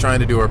 We're all just trying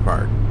to do our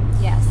part.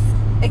 Yes,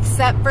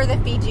 except for the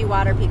Fiji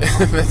water people.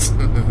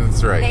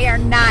 That's right. They are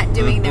not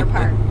doing their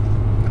part.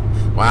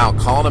 Wow,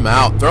 calling them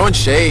out, throwing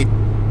shade.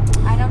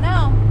 I don't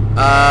know.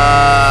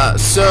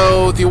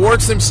 So the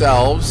awards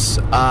themselves,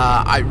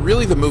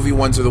 the movie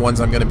ones are the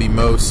ones I'm going to be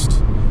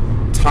most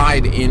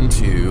tied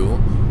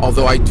into,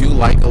 although I do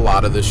like a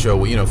lot of the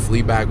show. You know,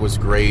 Fleabag was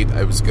great.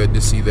 It was good to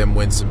see them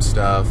win some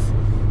stuff.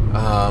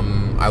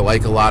 I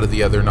like a lot of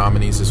the other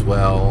nominees as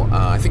well.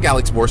 I think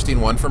Alex Borstein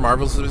won for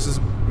Marvelous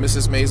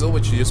Mrs. Maisel,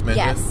 which you just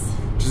mentioned. Yes.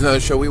 Which is another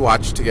show we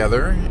watch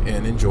together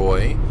and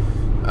enjoy.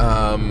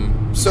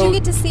 Did you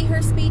get to see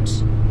her speech?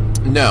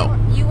 No.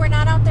 You were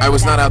not out there? I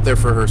was not out there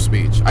for her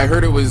speech. I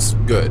heard it was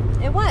good.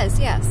 It was,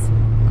 yes.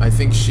 I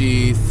think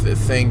she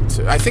thanked...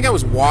 I think I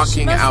was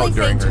walking out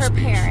during her speech.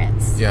 She mostly thanked her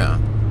parents. Yeah.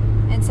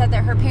 And said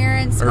that her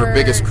parents were... her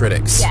biggest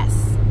critics. Yes.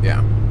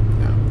 Yeah.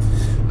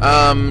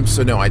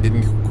 So, no, I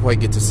didn't quite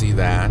get to see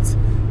that.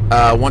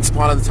 Once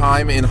Upon a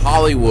Time in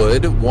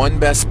Hollywood won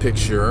Best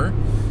Picture.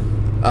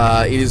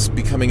 It is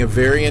becoming a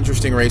very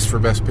interesting race for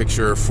Best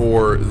Picture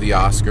for the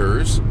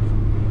Oscars.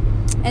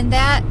 And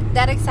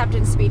that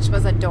acceptance speech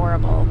was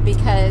adorable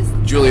because...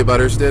 Julia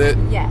Butters did it?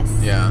 Yes.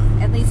 Yeah.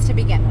 At least to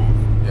begin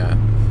with. Yeah.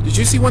 Did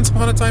you see Once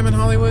Upon a Time in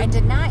Hollywood? I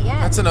did not yet.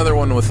 That's another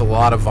one with a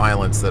lot of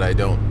violence that I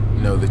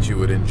don't know that you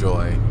would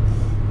enjoy.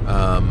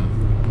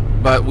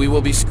 But we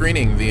will be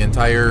screening the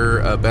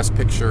entire Best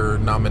Picture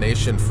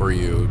nomination for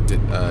you,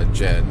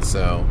 Jen.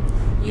 So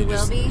you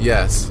will be?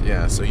 Yes.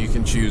 Yeah. So you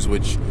can choose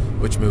which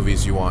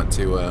movies you want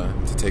to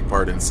take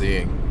part in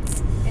seeing.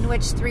 In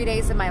which 3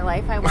 days of my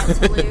life I want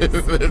to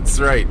lose. That's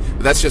right.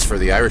 That's just for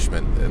The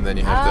Irishman, and then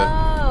you have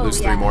to lose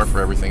 3 more for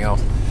everything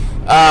else.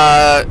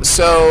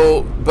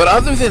 But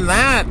other than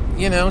that,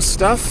 you know,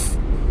 stuff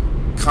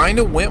kind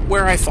of went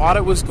where I thought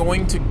it was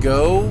going to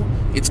go.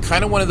 it's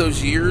kind of one of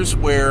those years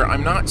where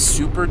I'm not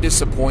super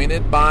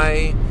disappointed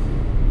by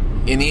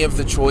any of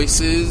the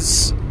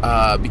choices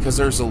because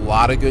there's a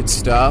lot of good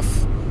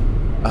stuff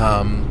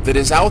that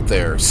is out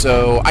there.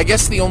 So I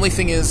guess the only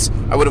thing is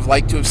I would have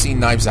liked to have seen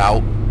Knives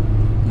Out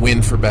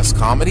win for Best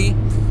Comedy.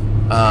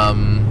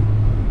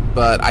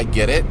 But I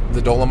get it,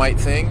 the Dolomite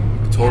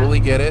thing. Totally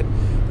get it.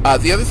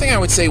 The other thing I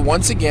would say,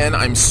 once again,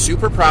 I'm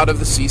super proud of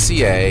the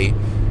CCA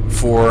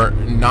for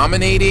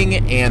nominating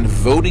and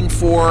voting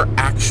for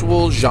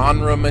actual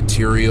genre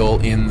material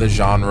in the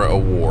genre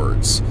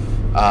awards.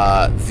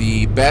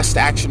 The best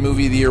action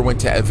movie of the year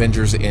went to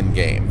Avengers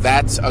Endgame.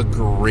 That's a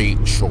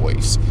great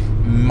choice.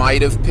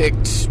 Might have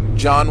picked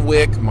John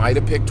Wick, might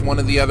have picked one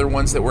of the other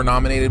ones that were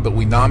nominated, but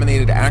we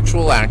nominated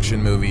actual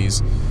action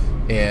movies,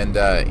 and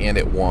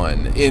it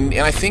won. And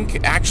I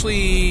think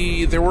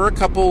actually there were a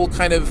couple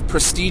kind of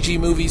prestige-y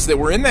movies that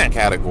were in that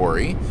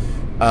category.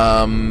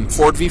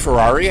 Ford v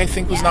Ferrari, I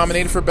think, was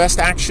nominated for Best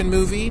Action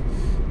Movie.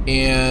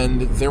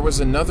 And there was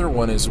another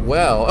one as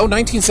well. Oh,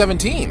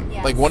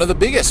 1917. Like one of the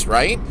biggest,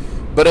 right?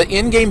 But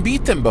Endgame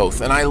beat them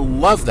both. And I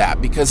love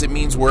that because it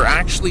means we're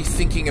actually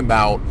thinking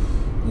about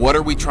what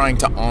are we trying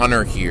to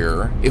honor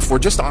here. If we're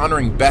just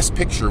honoring Best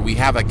Picture, we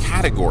have a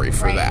category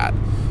for that.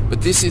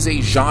 But this is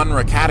a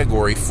genre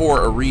category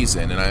for a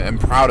reason, and I'm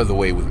proud of the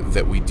way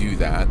that we do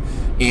that.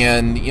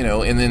 And, you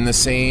know, and in the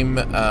same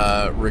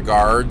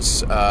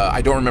regards,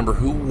 I don't remember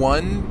who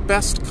won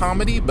Best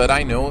Comedy, but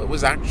I know it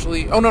was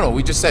actually... Oh, no,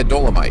 we just said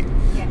Dolomite.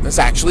 Yes. That's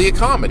actually a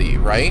comedy,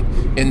 right?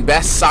 And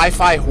Best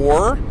Sci-Fi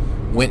Horror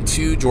went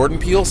to Jordan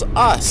Peele's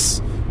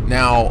Us.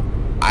 Now,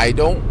 I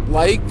don't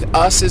like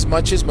Us as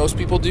much as most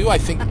people do. I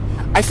think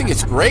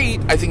it's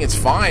great. I think it's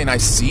fine. I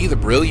see the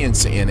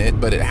brilliance in it,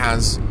 but it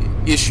has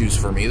issues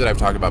for me that I've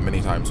talked about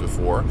many times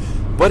before.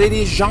 But it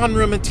is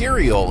genre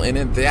material,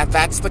 and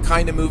that's the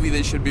kind of movie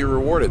that should be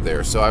rewarded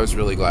there. So I was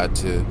really glad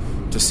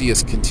to see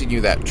us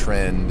continue that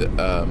trend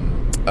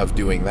of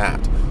doing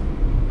that.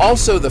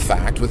 Also, the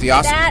fact with the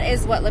Oscars... That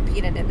is what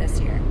Lupita did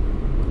this year.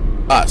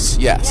 Us,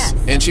 yes.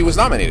 And she was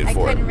nominated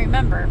for it. I couldn't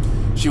remember.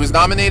 She was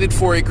nominated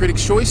for a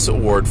Critics' Choice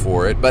Award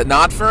for it, but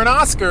not for an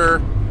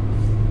Oscar.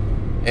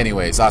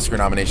 Anyways, Oscar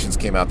nominations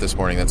came out this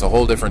morning. That's a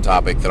whole different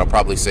topic that I'll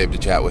probably save to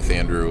chat with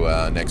Andrew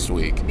next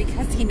week.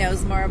 Because he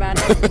knows more about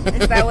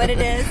it? Is that what it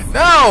is?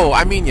 No,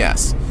 I mean,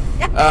 yes.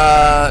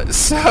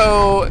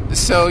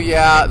 So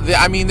yeah,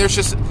 I mean, there's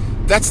just...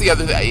 That's the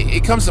other...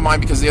 It comes to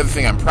mind because the other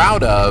thing I'm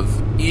proud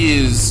of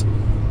is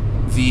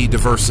the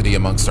diversity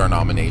amongst our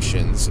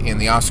nominations,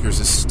 and the Oscars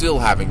is still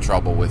having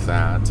trouble with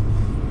that.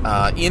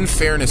 In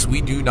fairness,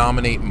 we do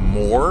nominate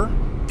more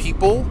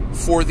people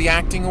for the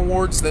acting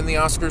awards than the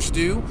Oscars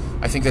do.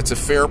 I think that's a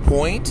fair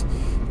point.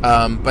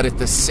 But at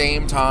the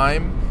same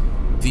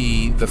time,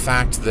 the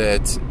fact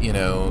that, you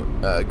know,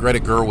 Greta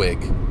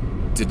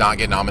Gerwig did not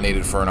get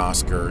nominated for an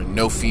Oscar,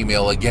 no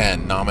female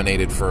again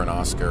nominated for an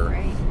Oscar,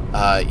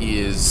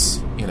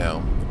 is, you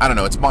know, I don't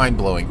know, it's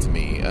mind-blowing to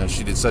me.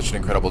 She did such an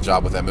incredible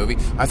job with that movie.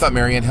 I thought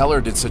Marianne Heller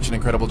did such an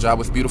incredible job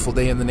with Beautiful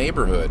Day in the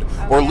Neighborhood.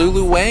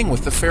 Lulu Wang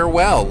with The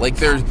Farewell. Like,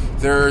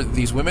 there are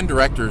these women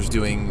directors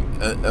doing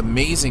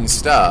amazing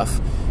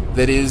stuff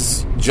that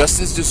is just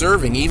as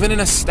deserving, even in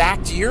a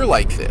stacked year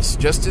like this,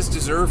 just as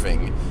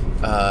deserving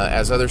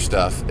as other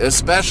stuff,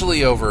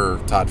 especially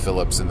over Todd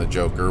Phillips and The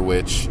Joker,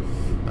 which...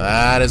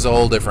 that is a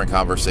whole different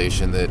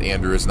conversation that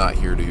Andrew is not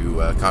here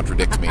to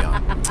contradict me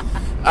on.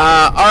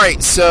 All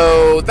right,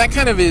 so that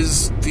kind of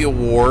is the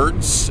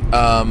awards.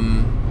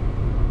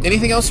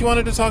 Anything else you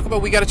wanted to talk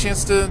about? We got a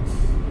chance to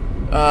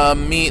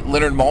meet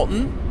Leonard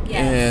Maltin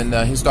and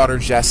his daughter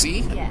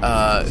Jessie.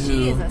 Yes.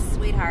 She is a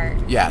sweetheart.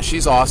 Yeah,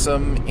 she's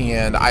awesome,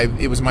 and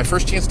it was my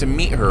first chance to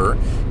meet her,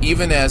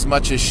 even as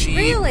much as she...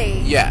 Really?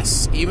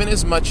 Yes, even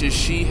as much as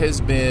she has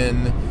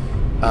been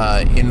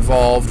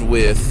involved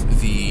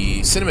with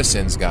the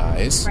CinemaSins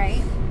guys.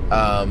 Right.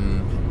 I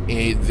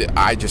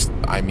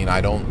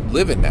don't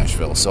live in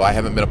Nashville, so I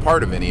haven't been a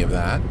part of any of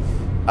that.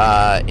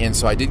 And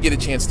so I did get a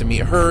chance to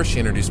meet her. She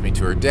introduced me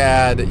to her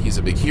dad. He's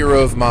a big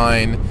hero of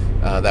mine.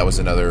 That was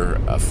another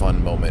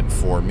fun moment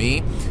for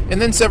me.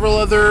 And then several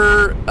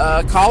other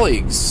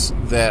colleagues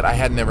that I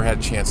had never had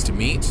a chance to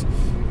meet,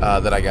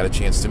 that I got a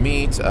chance to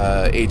meet.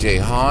 AJ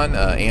Hahn,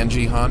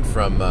 Angie Hahn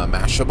from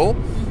Mashable,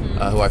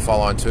 who I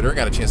follow on Twitter.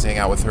 Got a chance to hang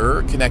out with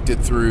her. Connected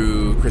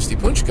through Christy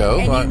Punchko.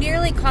 And you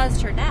nearly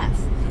caused her death.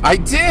 I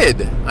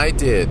did.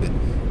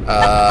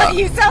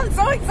 You sound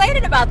so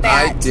excited about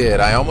that. I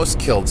did. I almost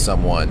killed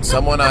someone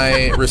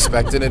I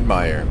respect and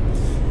admire.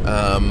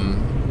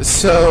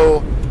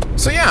 So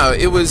yeah,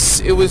 it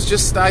was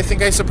just, I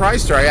think I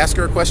surprised her. I asked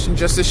her a question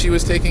just as she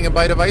was taking a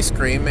bite of ice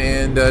cream,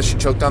 and she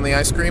choked on the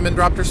ice cream and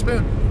dropped her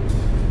spoon.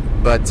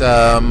 But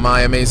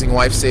my amazing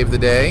wife saved the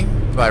day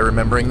by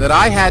remembering that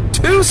I had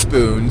 2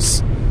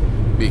 spoons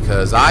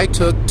because I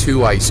took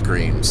 2 ice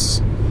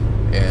creams.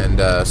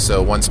 And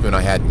so 1 spoon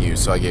I hadn't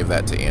used, so I gave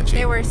that to Angie.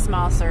 They were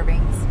small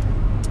servings.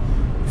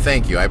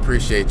 Thank you. I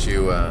appreciate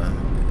you.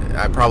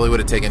 I probably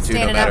would have taken 2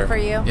 no matter... up for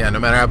you. Yeah, no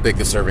matter how big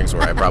the servings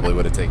were, I probably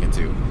would have taken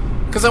 2.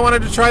 Because I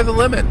wanted to try the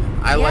lemon.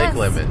 I like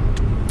lemon.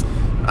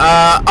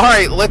 All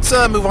right, let's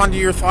move on to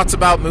your thoughts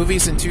about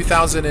movies in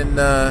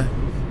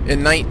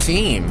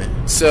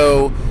 2019.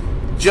 So,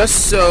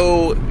 just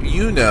so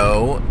you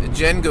know,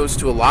 Jen goes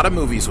to a lot of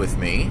movies with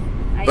me,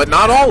 but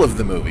not all of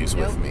the movies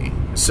with me.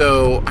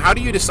 So, how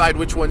do you decide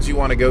which ones you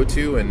want to go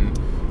to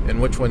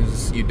and which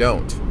ones you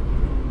don't?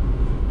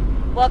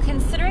 Well,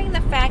 considering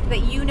the fact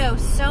that you know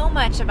so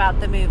much about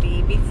the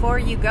movie before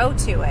you go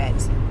to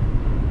it,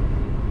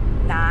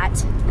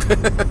 not.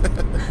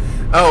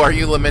 Oh, are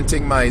you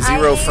lamenting my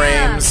zero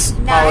frames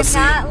policy?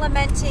 No, I'm not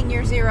lamenting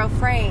your zero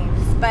frames,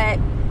 but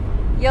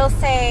you'll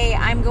say,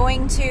 I'm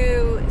going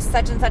to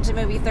such and such a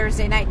movie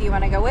Thursday night. Do you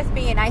want to go with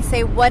me? And I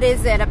say, what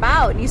is it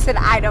about? And you said,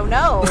 I don't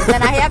know.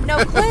 Then I have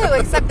no clue,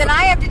 except that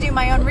I have to do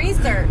my own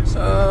research.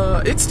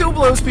 It still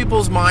blows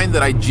people's mind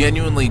that I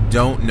genuinely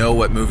don't know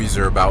what movies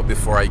are about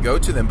before I go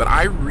to them, but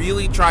I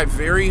really try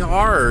very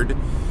hard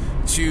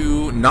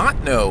to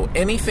not know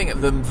anything.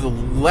 The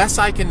less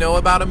I can know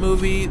about a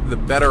movie, the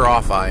better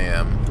off I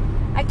am.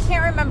 I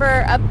can't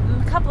remember, a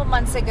couple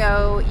months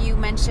ago you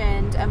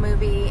mentioned a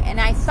movie and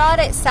I thought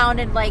it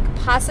sounded like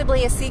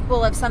possibly a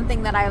sequel of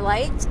something that I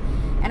liked,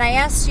 and I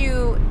asked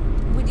you,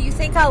 do you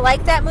think I'll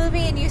like that movie?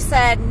 And you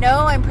said,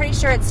 no, I'm pretty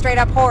sure it's straight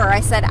up horror. I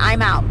said,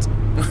 I'm out.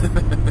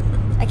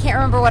 I can't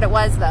remember what it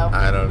was though.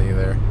 I don't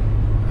either.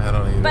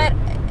 But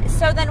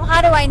so then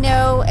how do I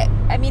know?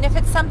 I mean, if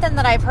it's something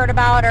that I've heard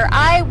about, or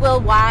I will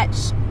watch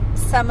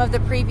some of the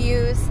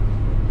previews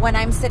when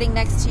I'm sitting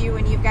next to you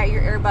and you've got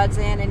your earbuds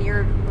in and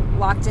you're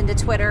locked into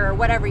Twitter or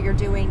whatever you're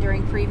doing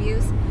during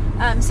previews.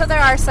 So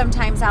there are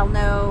sometimes I'll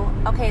know,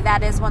 okay,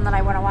 that is one that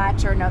I want to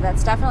watch, or no,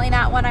 that's definitely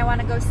not one I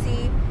want to go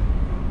see.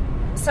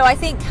 So I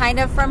think kind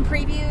of from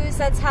previews,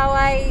 that's how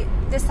I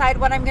decide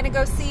what I'm going to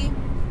go see.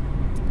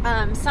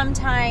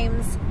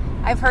 Sometimes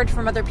I've heard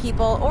from other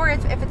people, or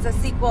if it's a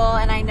sequel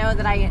and I know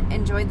that I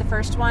enjoyed the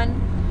first one,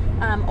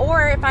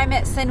 or if I'm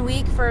at Sin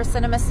Week for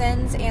Cinema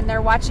Sins and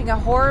they're watching a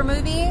horror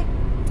movie,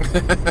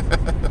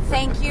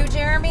 thank you,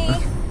 Jeremy,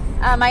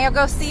 I'll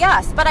go see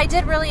Us. But I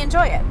did really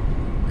enjoy it.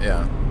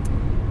 Yeah.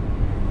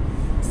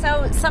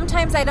 So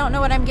sometimes I don't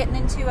know what I'm getting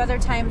into, other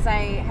times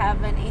I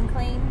have an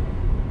inkling.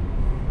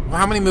 Well,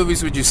 how many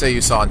movies would you say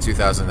you saw in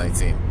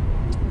 2019?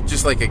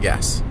 Just like a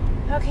guess.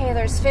 Okay,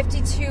 there's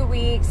 52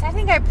 weeks. I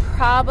think I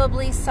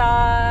probably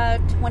saw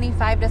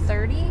 25 to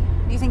 30. Do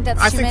you think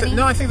that's too many?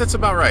 No, I think that's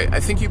about right. I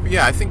think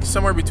I think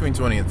somewhere between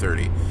 20 and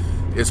 30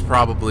 is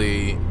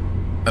probably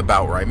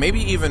about right. Maybe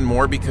even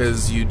more,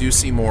 because you do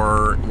see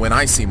more when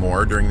I see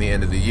more during the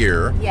end of the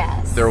year.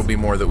 Yes. There will be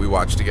more that we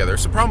watch together.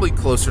 So probably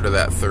closer to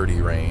that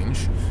 30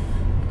 range.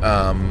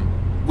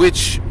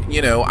 Which,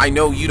 I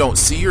know you don't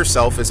see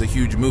yourself as a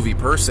huge movie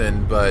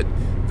person, but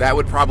that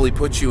would probably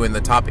put you in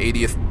the top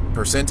 80th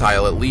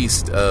percentile at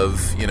least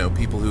of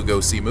people who go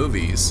see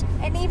movies.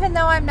 And even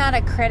though I'm not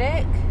a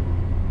critic,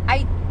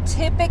 I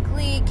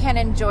typically can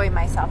enjoy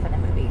myself in a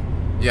movie.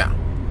 Yeah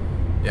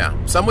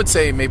Some would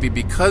say maybe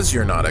because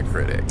you're not a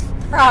critic,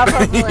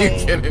 probably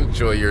you can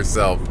enjoy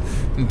yourself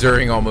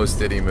during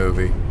almost any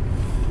movie.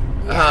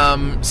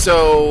 Yeah.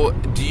 So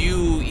do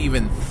you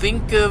even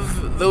think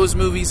of those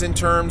movies in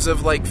terms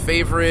of like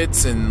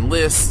favorites and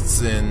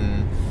lists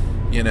and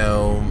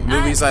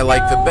movies I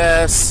like the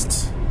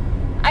best?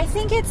 I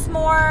think it's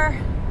more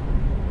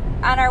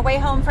on our way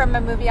home from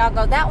a movie, I'll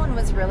go, that one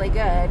was really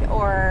good,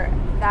 or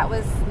that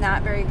was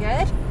not very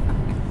good,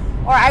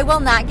 or I will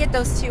not get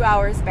those 2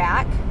 hours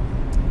back.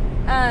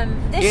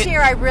 This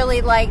year I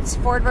really liked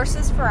Ford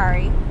versus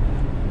Ferrari.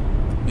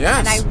 Yes.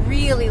 And I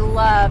really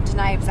loved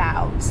Knives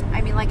Out.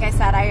 I mean, like I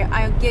said,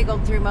 I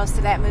giggled through most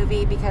of that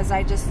movie because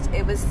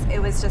it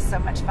was just so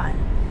much fun.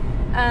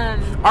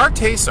 Our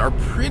tastes are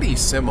pretty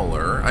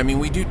similar. I mean,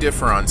 we do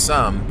differ on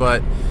some,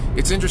 but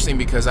it's interesting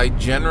because I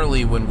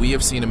generally, when we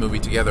have seen a movie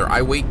together,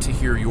 I wait to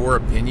hear your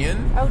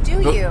opinion. Oh,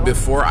 do you?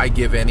 Before I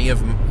give any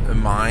of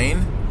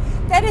mine.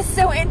 That is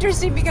so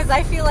interesting because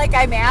I feel like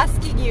I'm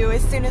asking you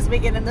as soon as we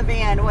get in the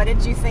van, what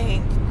did you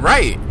think?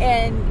 Right.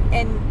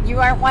 And you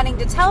aren't wanting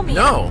to tell me.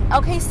 No.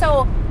 Okay,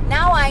 so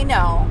now I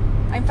know.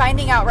 I'm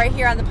finding out right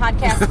here on the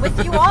podcast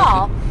with you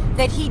all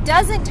that he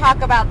doesn't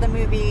talk about the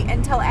movie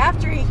until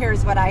after he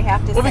hears what I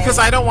have to say. Well, because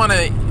I want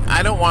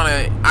to know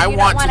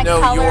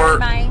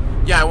your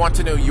I want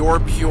to know your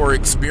pure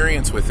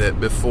experience with it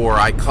before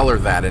I color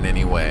that in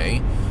any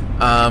way.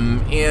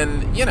 And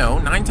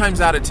 9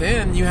 times out of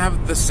 10 you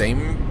have the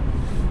same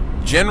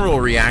general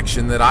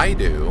reaction that I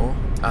do,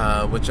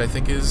 which I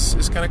think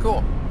is kind of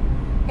cool.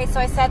 Okay, so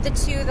I said the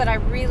two that I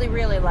really,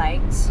 really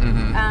liked.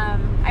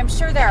 Mm-hmm. I'm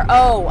sure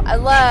I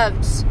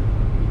loved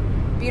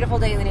Beautiful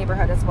Day in the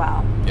Neighborhood as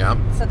well. Yeah.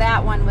 So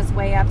that one was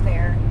way up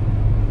there.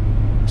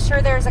 I'm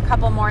sure there's a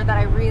couple more that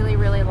I really,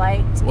 really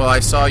liked. Well, I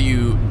saw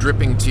you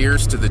dripping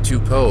tears to the Two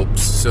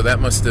Popes, so that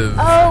must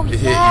have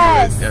hit you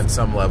at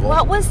some level.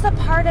 What was the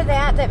part of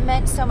that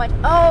meant so much?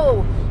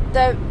 Oh,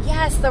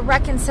 the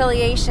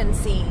reconciliation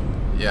scene.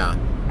 Yeah.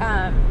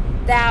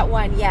 That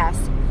one, yes.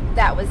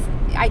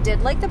 I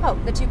did like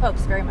the Two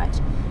Popes very much.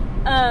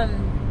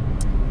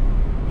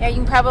 Yeah, you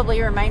can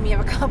probably remind me of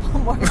a couple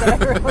more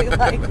that I really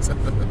liked.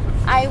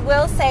 I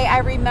will say, I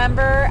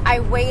remember I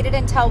waited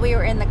until we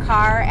were in the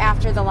car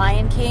after The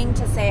Lion King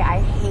to say I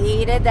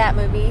hated that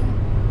movie.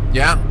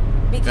 Yeah.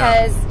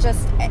 Because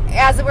just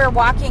as we were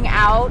walking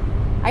out,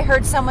 I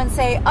heard someone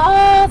say,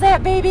 "Oh,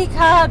 that baby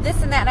cub,"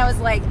 this and that, and I was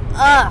like,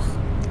 ugh.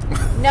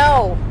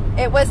 No,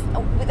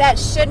 that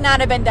should not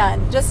have been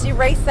done. Just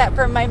erase that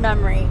from my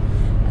memory.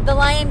 The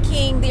Lion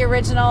King, the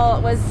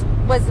original, was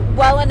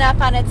well enough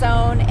on its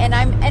own, and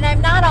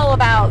I'm not all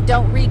about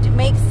don't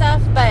remake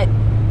stuff, but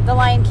The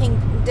Lion King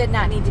did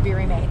not need to be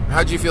remade.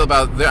 How'd you feel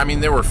about?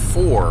 There were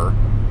 4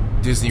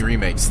 Disney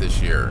remakes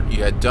this year.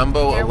 You had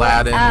Dumbo,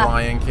 Aladdin,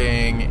 Lion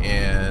King,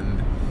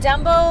 and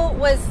Dumbo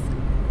was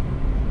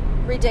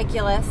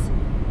ridiculous.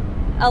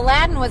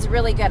 Aladdin was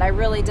really good. I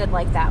really did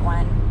like that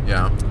one.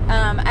 Yeah.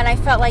 And I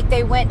felt like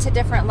they went to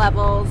different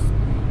levels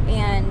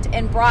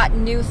and brought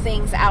new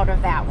things out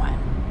of that one.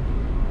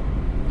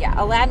 Yeah,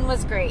 Aladdin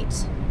was great.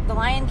 The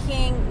Lion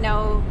King,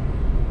 no.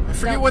 I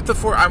forget what the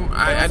fourth.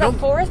 I don't. The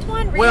fourth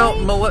one, really?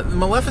 Well,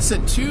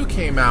 Maleficent 2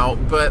 came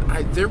out,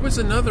 but there was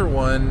another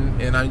one,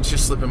 and I'm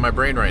just slipping my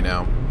brain right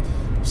now.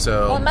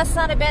 So. Well, it must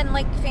not have been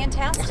like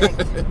fantastic.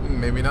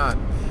 Maybe not.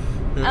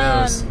 Who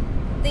knows?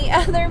 The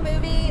other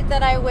movie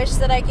that I wish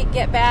that I could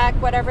get back,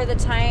 whatever the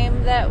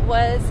time that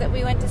was that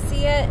we went to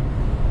see it,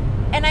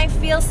 and I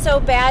feel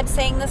so bad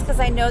saying this because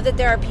I know that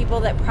there are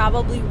people that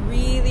probably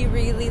really,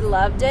 really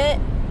loved it.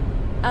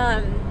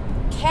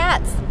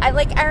 Cats. I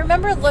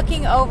remember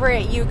looking over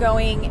at you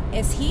going,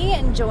 is he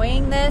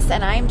enjoying this?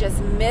 And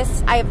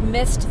I've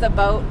missed the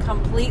boat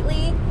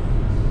completely.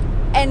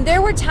 And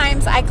there were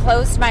times I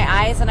closed my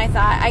eyes and I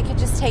thought I could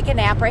just take a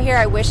nap right here.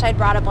 I wish I'd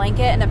brought a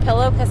blanket and a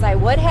pillow because I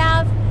would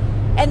have.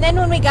 And then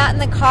when we got in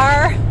the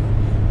car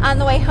on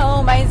the way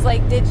home, I was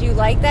like, did you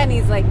like that? And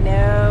he's like,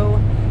 no.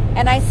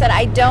 And I said,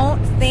 I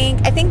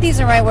think these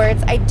are my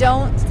words, I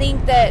don't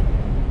think that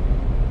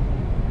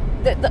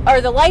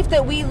the life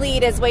that we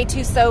lead is way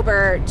too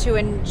sober to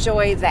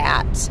enjoy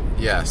that.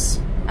 Yes.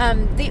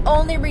 The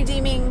only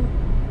redeeming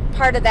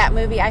part of that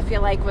movie, I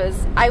feel like,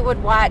 was I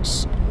would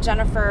watch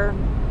Jennifer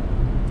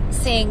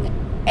sing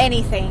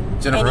anything.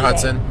 Jennifer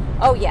Hudson? Day.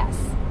 Oh, yes.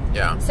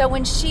 Yeah. So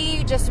when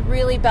she just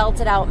really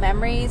belted out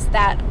memories,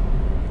 that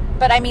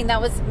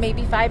was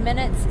maybe 5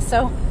 minutes.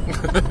 So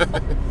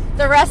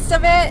the rest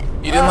of it.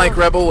 You didn't like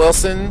Rebel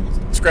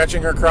Wilson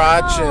scratching her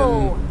crotch?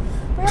 No.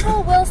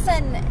 Rebel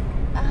Wilson,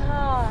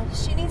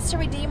 she needs to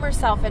redeem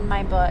herself in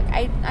my book.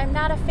 I'm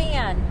not a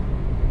fan.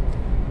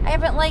 I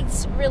haven't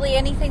liked really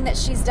anything that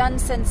she's done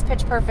since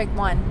Pitch Perfect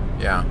 1.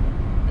 Yeah.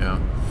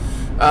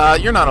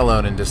 You're not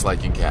alone in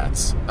disliking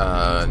cats.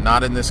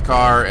 Not in this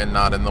car and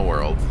not in the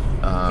world.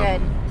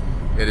 Good.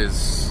 It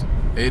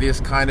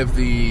is kind of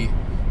the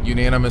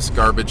unanimous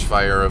garbage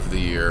fire of the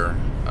year,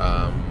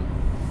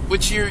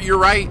 which you're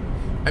right.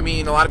 I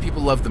mean, a lot of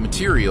people love the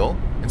material,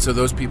 and so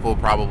those people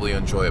probably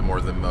enjoy it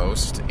more than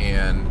most.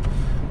 And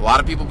a lot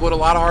of people put a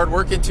lot of hard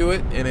work into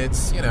it, and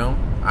it's,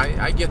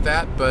 I get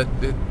that, but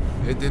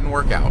it didn't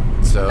work out.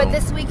 So. But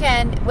this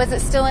weekend, was it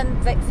still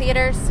in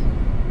theaters?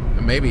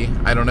 Maybe.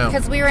 I don't know.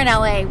 Because we were in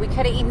LA. We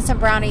could have eaten some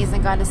brownies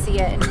and gone to see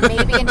it, and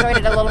maybe enjoyed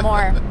it a little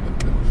more.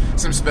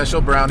 Some special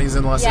brownies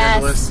in Los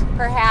Angeles? Yes,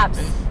 perhaps.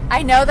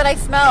 I know that I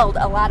smelled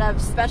a lot of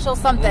special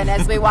something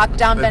as we walked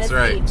down Venice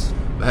Beach.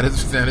 That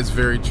is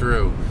very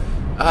true.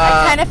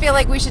 I kind of feel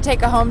like we should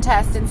take a home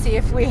test and see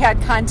if we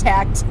had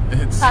contact.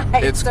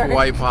 It's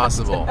quite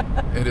possible.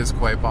 It is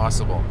quite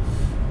possible.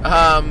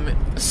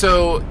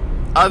 So,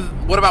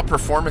 what about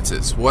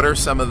performances? What are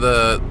some of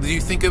do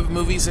you think of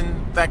movies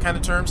in that kind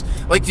of terms?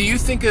 Like, do you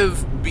think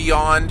of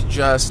beyond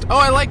just,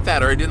 I like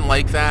that or I didn't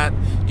like that?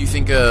 Do you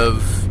think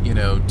of,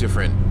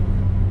 different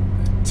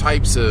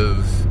types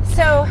of...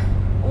 So,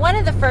 one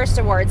of the first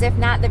awards, if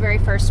not the very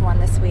first one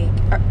this week,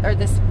 or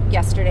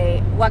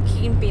yesterday,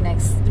 Joaquin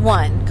Phoenix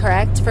won,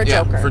 correct? For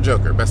Joker. Yeah, for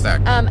Joker, Best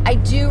Actor. I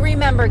do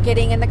remember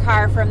getting in the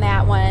car from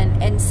that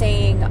one and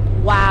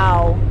saying,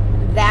 wow,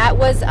 that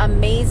was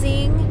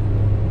amazing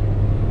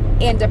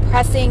and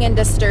depressing and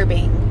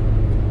disturbing.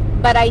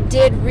 But I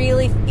did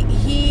really,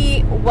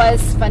 he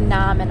was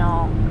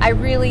phenomenal. I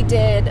really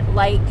did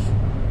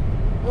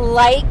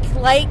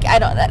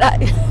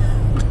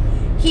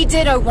he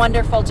did a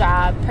wonderful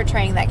job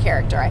portraying that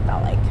character, I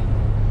felt like.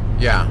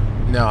 Yeah.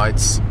 No,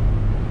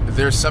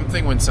 there's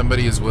something when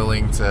somebody is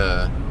willing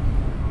to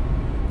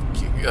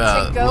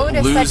go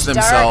to lose such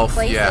themselves,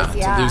 dark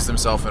places, to lose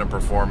themselves in a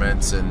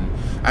performance. And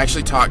I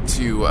actually talked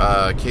to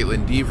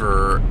Caitlin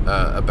Dever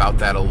about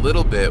that a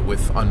little bit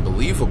with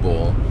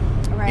Unbelievable,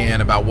 right,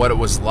 and about what it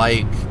was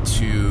like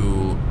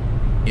to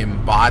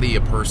embody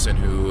a person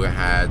who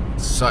had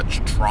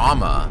such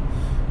trauma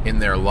in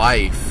their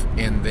life,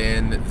 and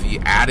then the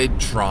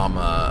added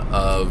trauma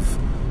of,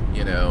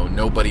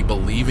 nobody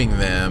believing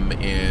them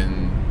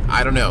in,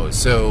 I don't know.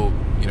 So,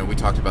 we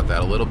talked about that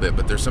a little bit,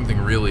 but there's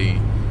something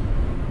really,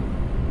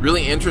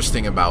 really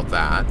interesting about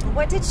that.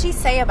 What did she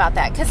say about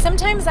that? Because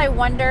sometimes I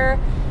wonder,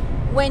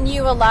 when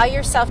you allow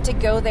yourself to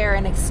go there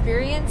and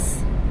experience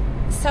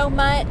so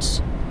much,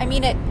 I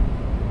mean,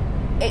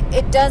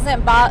 it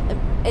doesn't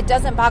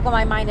boggle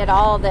my mind at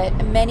all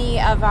that many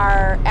of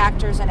our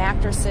actors and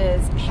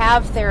actresses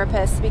have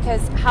therapists,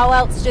 because how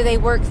else do they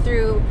work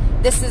through,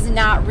 this is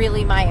not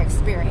really my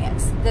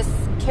experience. This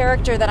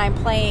character that I'm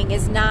playing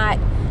is not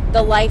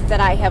the life that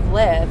I have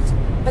lived.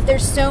 But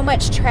there's so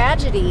much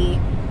tragedy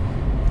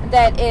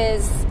that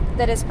is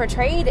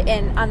portrayed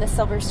on the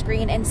silver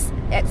screen, and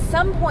at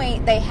some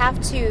point they have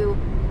to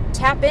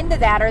tap into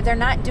that, or they're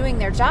not doing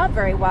their job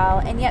very well.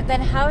 And yet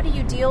then how do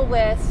you deal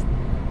with,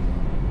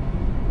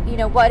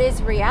 what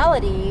is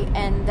reality,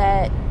 and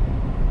that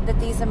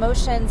these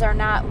emotions are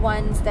not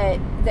ones that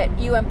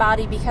you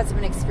embody because of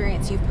an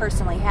experience you've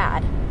personally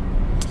had?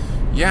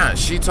 Yeah,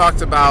 she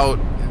talked about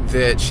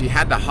that she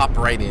had to hop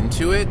right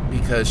into it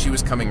because she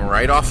was coming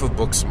right off of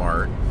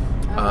Booksmart,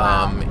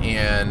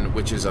 and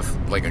which is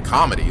like a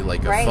comedy,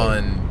 like a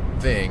fun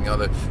thing.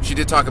 Although she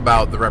did talk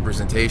about the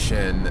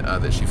representation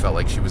that she felt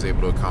like she was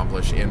able to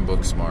accomplish in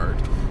Booksmart.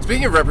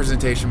 Speaking of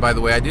representation, by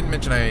the way, I didn't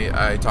mention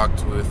I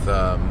talked with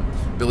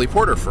Billy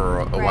Porter for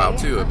a while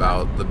too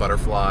about the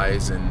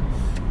butterflies and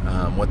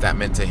what that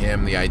meant to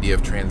him, the idea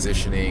of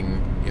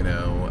transitioning,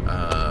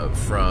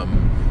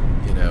 from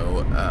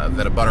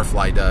that a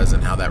butterfly does,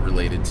 and how that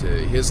related to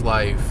his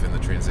life and the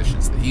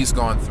transitions that he's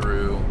gone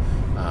through,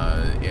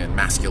 and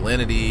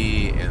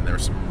masculinity, and there were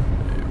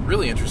some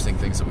really interesting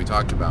things that we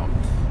talked about.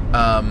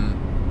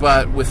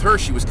 But with her,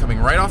 she was coming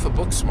right off of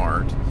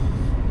Booksmart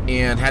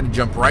and had to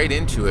jump right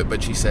into it,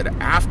 but she said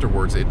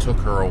afterwards it took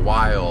her a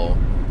while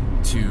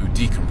to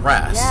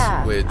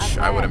decompress, which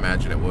I would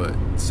imagine it would.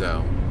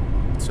 So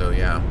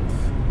yeah.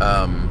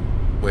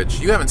 Which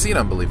you haven't seen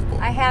Unbelievable.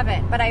 I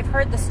haven't, but I've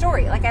heard the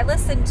story. Like, I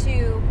listened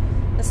to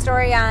the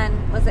story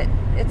on, was it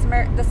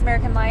This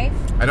American Life?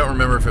 I don't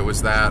remember if it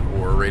was that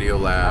or Radio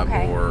Lab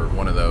or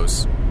one of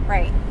those.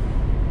 Right.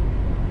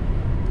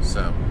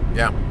 So,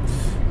 yeah.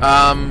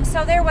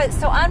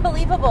 So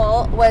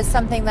Unbelievable was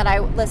something that I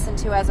listened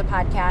to as a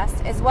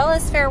podcast, as well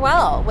as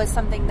Farewell was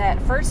something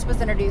that first was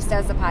introduced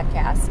as a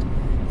podcast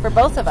for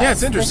both of us. Yeah,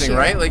 it's interesting,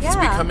 right? Like, it's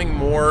becoming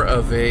more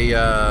of a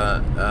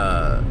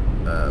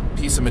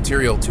piece of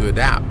material to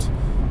adapt,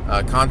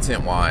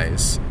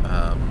 content-wise.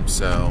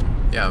 So,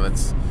 yeah,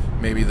 that's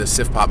maybe the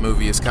Sif Pop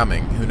movie is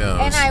coming. Who knows?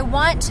 And I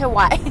want to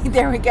watch.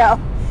 There we go.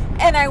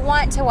 And I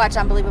want to watch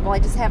Unbelievable. I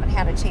just haven't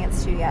had a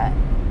chance to yet.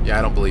 Yeah,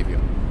 I don't believe you.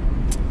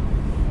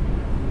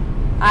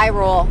 I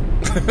roll.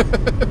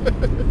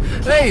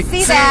 Hey,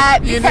 see that?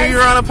 You knew you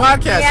were on a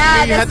podcast.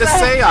 Yeah, you had to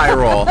say I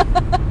roll.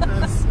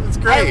 That's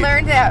great. I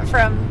learned that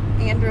from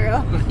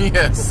Andrew.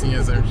 Yes,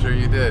 I'm sure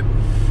you did.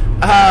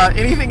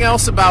 Anything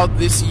else about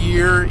this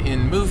year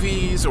in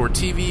movies or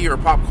TV or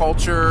pop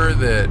culture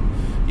that,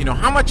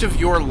 how much of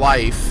your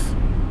life,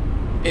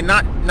 and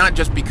not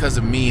just because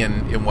of me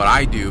and what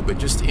I do, but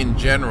just in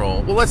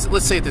general, well,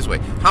 let's say it this way.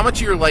 How much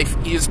of your life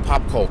is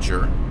pop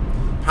culture?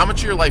 How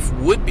much of your life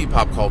would be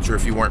pop culture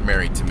if you weren't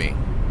married to me?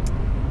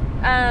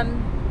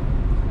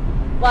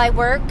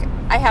 Well,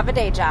 I have a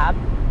day job.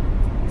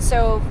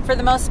 So, for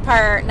the most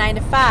part, 9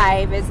 to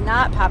 5 is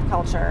not pop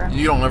culture.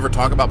 You don't ever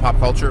talk about pop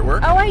culture at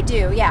work? Oh, I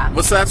do, yeah.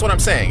 Well, so that's what I'm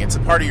saying. It's a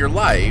part of your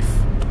life.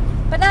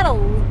 But not a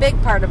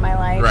big part of my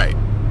life. Right.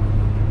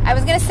 I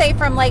was going to say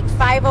from like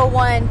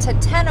 5:01 to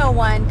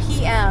 10:01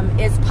 p.m.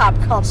 is pop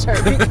culture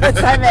because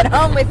I'm at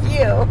home with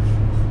you.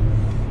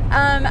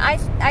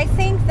 I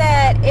think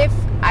that if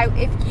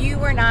you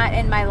were not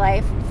in my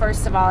life,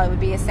 first of all, it would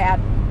be a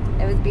sad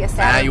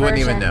version. You wouldn't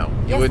even know.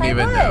 You wouldn't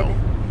even know.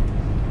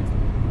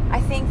 I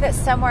think that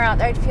somewhere out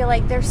there, I'd feel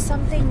like there's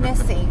something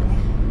missing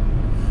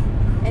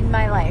in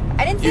my life.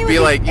 I didn't say you'd be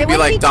like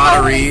Donna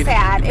totally Reed.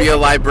 sad. You'd be a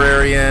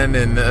librarian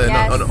and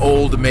an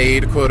old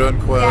maid, quote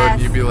unquote.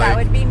 Yes, you'd be like,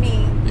 that would be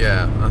me.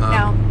 Yeah.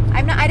 No,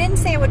 I'm not. I didn't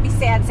say it would be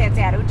sad.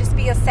 It would just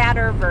be a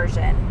sadder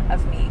version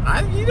of me.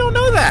 You don't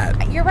know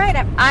that. You're right.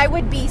 I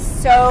would be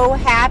so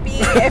happy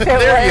if it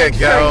there worked you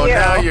go. for you.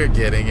 Now you're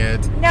getting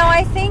it. No,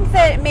 I think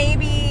that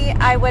maybe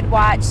I would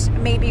watch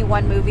maybe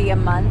one movie a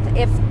month,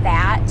 if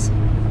that.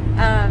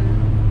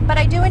 But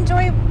I do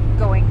enjoy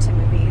going to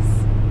movies,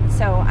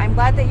 so I'm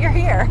glad that you're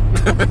here.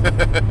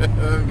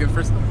 Good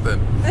for something.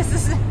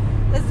 This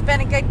has been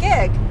a good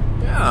gig.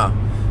 Yeah.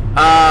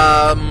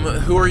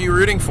 Who are you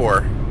rooting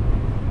for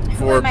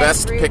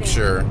Best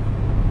Picture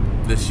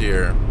this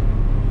year?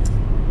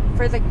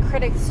 For the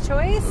Critics'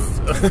 Choice?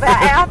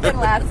 That happened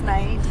last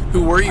night.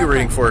 Who were you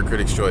rooting for at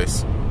Critics'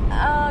 Choice?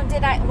 Oh,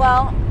 did I?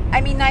 Well,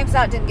 I mean, Knives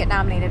Out didn't get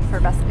nominated for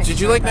Best Picture. Did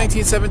you like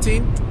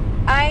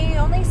 1917? I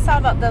only saw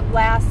about the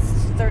last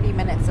 30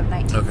 minutes of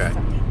 1917.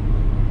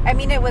 Okay. I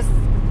mean, it was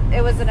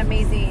an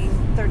amazing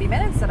 30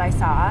 minutes that I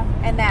saw,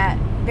 and that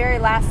very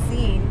last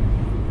scene,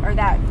 or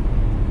that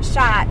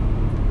shot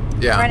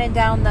running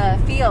down the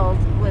field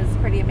was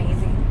pretty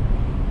amazing.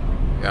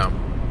 Yeah.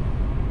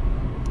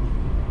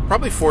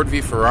 Probably Ford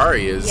v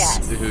Ferrari is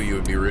who you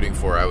would be rooting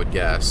for, I would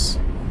guess.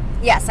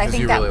 Yes, I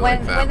think that, really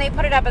when they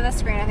put it up on the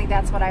screen, I think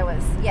that's what I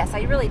was. Yes,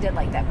 I really did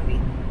like that movie.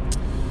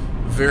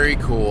 Very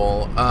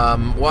cool.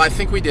 Well, I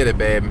think we did it,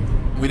 babe.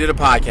 We did a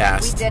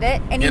podcast. We did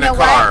it, and in a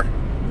car.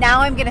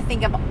 Now I'm going to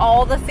think of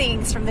all the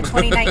things from the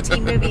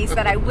 2019 movies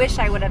that I wish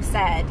I would have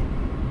said.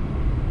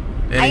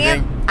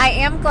 Anything? I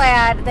am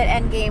glad that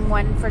Endgame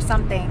won for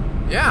something.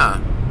 Yeah.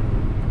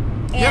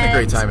 You had a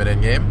great time at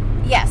Endgame.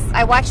 Yes,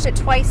 I watched it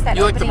twice that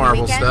You like the opening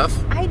Marvel weekend.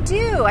 stuff? I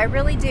do. I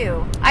really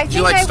do. Did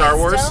you like Star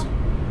Wars?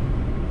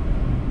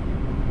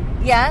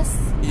 Yes.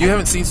 You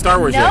haven't seen Star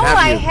Wars yet, No,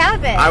 have you? I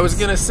haven't. I was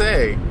going to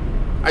say.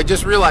 I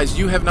just realized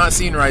you have not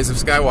seen Rise of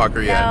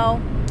Skywalker yet.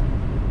 No.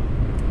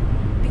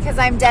 Because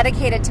I'm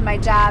dedicated to my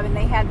job, and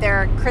they had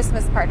their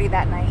Christmas party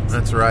that night.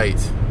 That's right.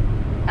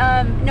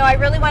 No, I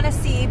really want to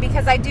see,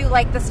 because I do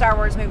like the Star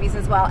Wars movies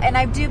as well. And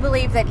I do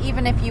believe that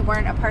even if you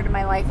weren't a part of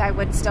my life, I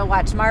would still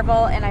watch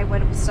Marvel, and I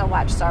would still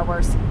watch Star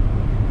Wars.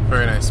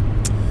 Very nice.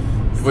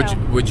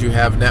 Would you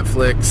have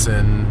Netflix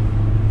and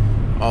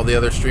all the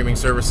other streaming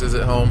services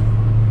at home?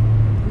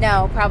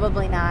 No,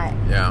 probably not.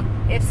 Yeah.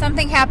 If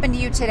something happened to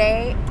you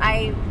today,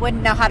 I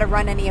wouldn't know how to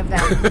run any of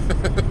them.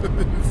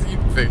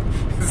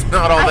 It's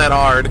not all that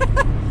hard.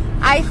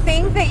 I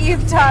think that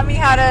you've taught me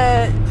how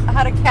to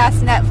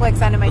cast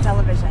Netflix onto my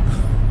television.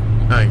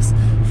 Nice.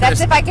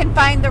 That's if I can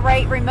find the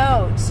right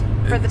remote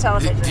for the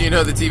television. Do you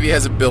know the TV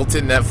has a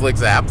built-in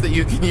Netflix app that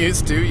you can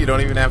use too? You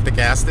don't even have to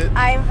cast it?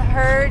 I've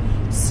heard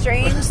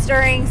strange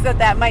stirrings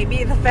that might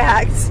be the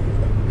fact.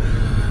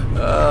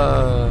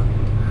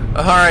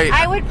 All right.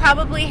 I would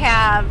probably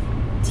have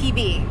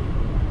TV,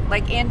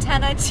 like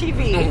antenna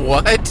TV.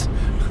 What?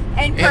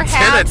 And Antenna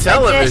perhaps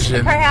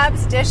television?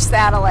 Perhaps dish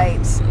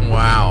satellite.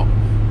 Wow.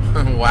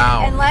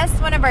 Wow.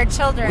 Unless one of our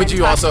children. Would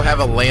you also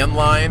have a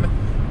landline?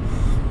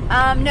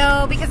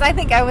 No, because I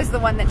think I was the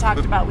one that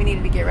talked about we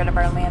needed to get rid of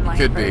our landline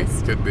Could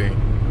first. be.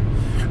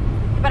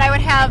 But I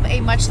would have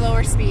a much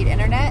lower speed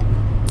internet.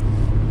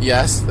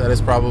 Yes, that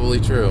is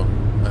probably true.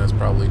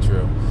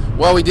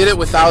 Well, we did it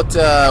without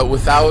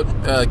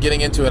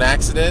getting into an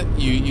accident.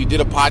 You did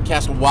a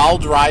podcast while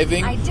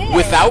driving. I did.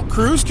 Without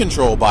cruise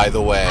control, by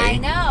the way. I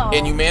know.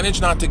 And you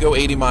managed not to go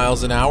 80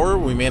 miles an hour.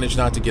 We managed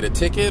not to get a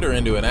ticket or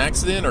into an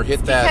accident or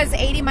hit that. Because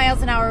 80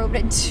 miles an hour would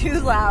have been too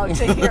loud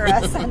to hear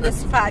us on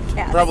this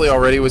podcast. Probably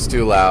already was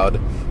too loud.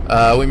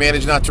 We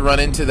managed not to run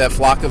into that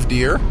flock of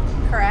deer.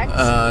 Correct.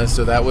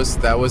 So that was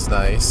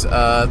nice.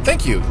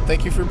 Thank you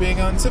for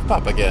being on Sif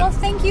Pop again. Well,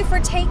 thank you for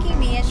taking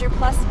me as your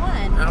plus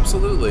one.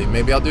 Absolutely.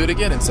 Maybe I'll do it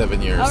again in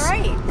 7 years. All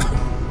right.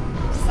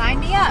 Sign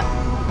me up.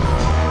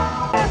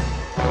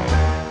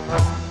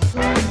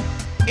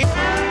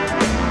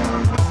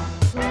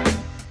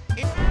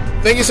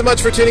 Thank you so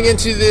much for tuning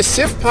into this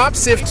Sif Pop,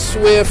 Sift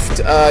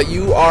Swift.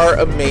 You are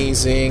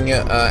amazing.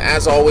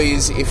 As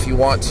always, if you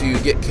want to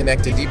get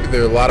connected deeper,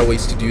 there are a lot of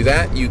ways to do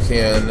that. You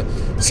can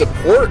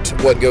support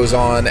what goes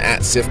on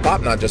at Sif Pop,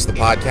 not just the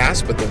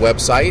podcast, but the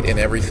website and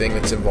everything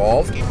that's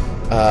involved,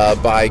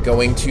 by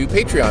going to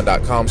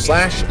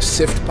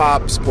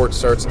patreon.com/SiftPop. Support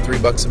starts at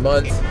 $3 a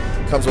month.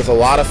 Comes with a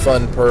lot of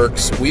fun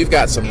perks. We've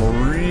got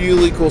some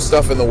really cool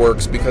stuff in the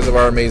works because of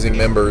our amazing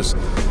members,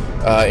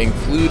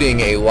 including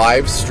a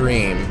live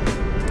stream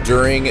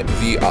during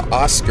the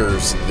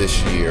Oscars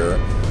this year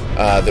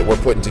that we're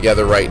putting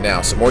together right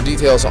now. So more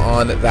details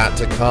on that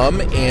to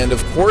come. And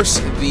of course,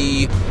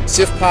 the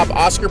Sif Pop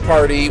Oscar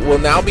party will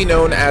now be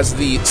known as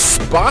the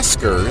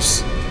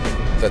Sposkers.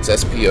 That's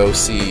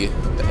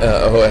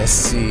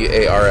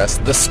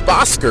SPOCOSCARS. The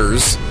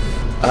Sposkers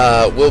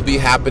will be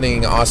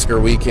happening Oscar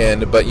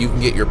weekend, but you can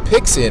get your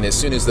picks in as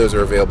soon as those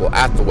are available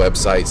at the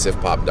website,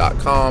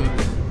 sifpop.com.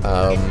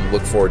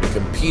 Look forward to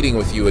competing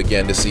with you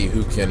again to see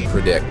who can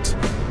predict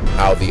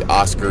how the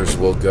Oscars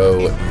will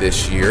go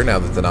this year now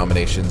that the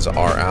nominations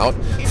are out.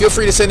 Feel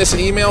free to send us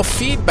an email,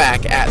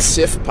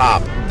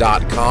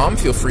 feedback@sifpop.com.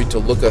 Feel free to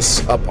look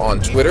us up on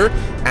Twitter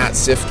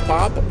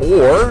 @SiftPop,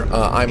 or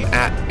I'm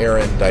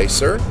 @Aaron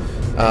Dicer.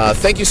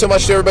 Thank you so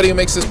much to everybody who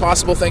makes this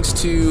possible. Thanks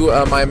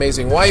to my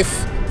amazing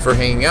wife for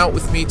hanging out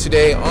with me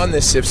today on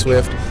this Sif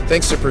Swift.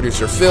 Thanks to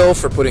producer Phil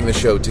for putting the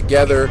show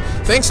together.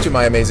 Thanks to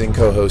my amazing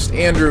co-host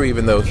Andrew,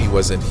 even though he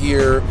wasn't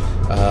here.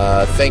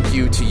 Thank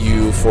you to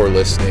you for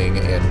listening,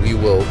 and we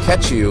will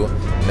catch you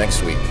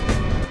next week.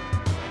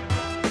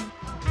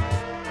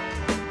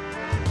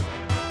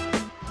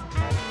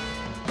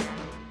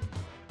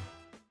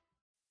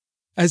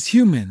 As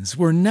humans,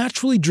 we're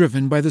naturally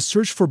driven by the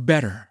search for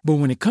better. But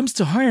when it comes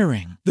to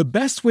hiring, the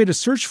best way to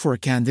search for a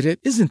candidate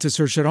isn't to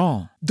search at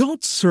all.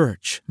 Don't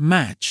search,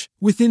 match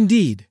with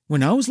Indeed.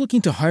 When I was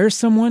looking to hire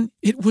someone,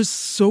 it was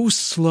so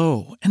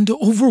slow and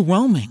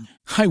overwhelming.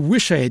 I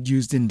wish I had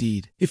used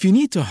Indeed. If you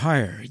need to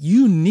hire,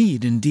 you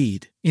need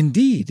Indeed.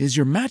 Indeed is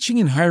your matching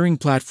and hiring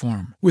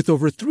platform with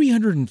over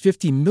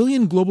 350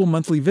 million global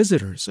monthly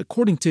visitors,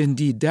 according to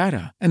Indeed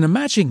data, and a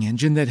matching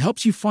engine that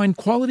helps you find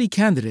quality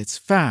candidates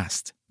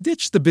fast.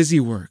 Ditch the busy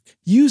work.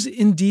 Use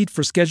Indeed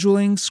for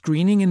scheduling,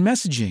 screening, and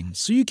messaging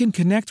so you can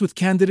connect with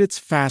candidates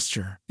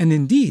faster. And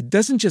Indeed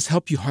doesn't just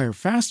help you hire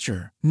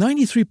faster.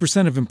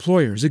 93% of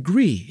employers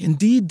agree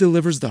Indeed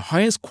delivers the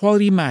highest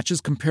quality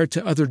matches compared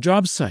to other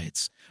job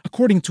sites,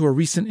 according to a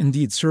recent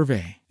Indeed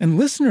survey. And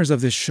listeners of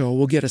this show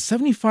will get a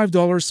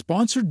 $75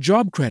 sponsored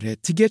job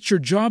credit to get your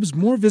jobs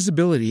more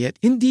visibility at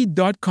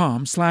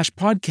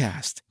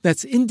Indeed.com/podcast.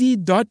 That's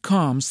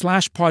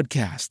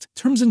Indeed.com/podcast.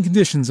 Terms and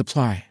conditions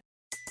apply.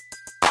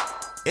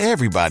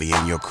 Everybody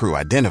in your crew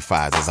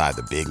identifies as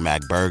either Big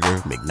Mac Burger,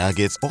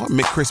 McNuggets, or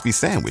McCrispy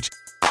Sandwich.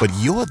 But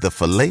you're the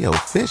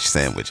Filet-O-Fish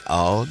Sandwich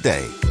all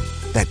day.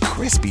 That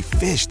crispy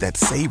fish, that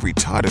savory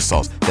tartar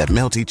sauce, that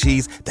melty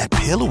cheese, that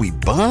pillowy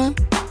bun.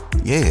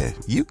 Yeah,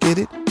 you get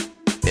it.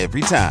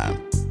 Every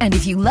time. And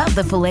if you love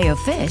the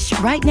Filet-O-Fish,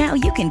 right now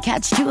you can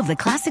catch 2 of the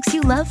classics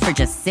you love for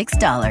just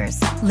 $6.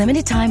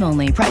 Limited time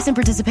only. Price and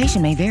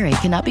participation may vary.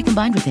 Cannot be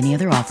combined with any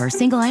other offer.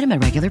 Single item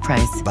at regular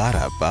price.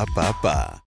 Ba-da-ba-ba-ba.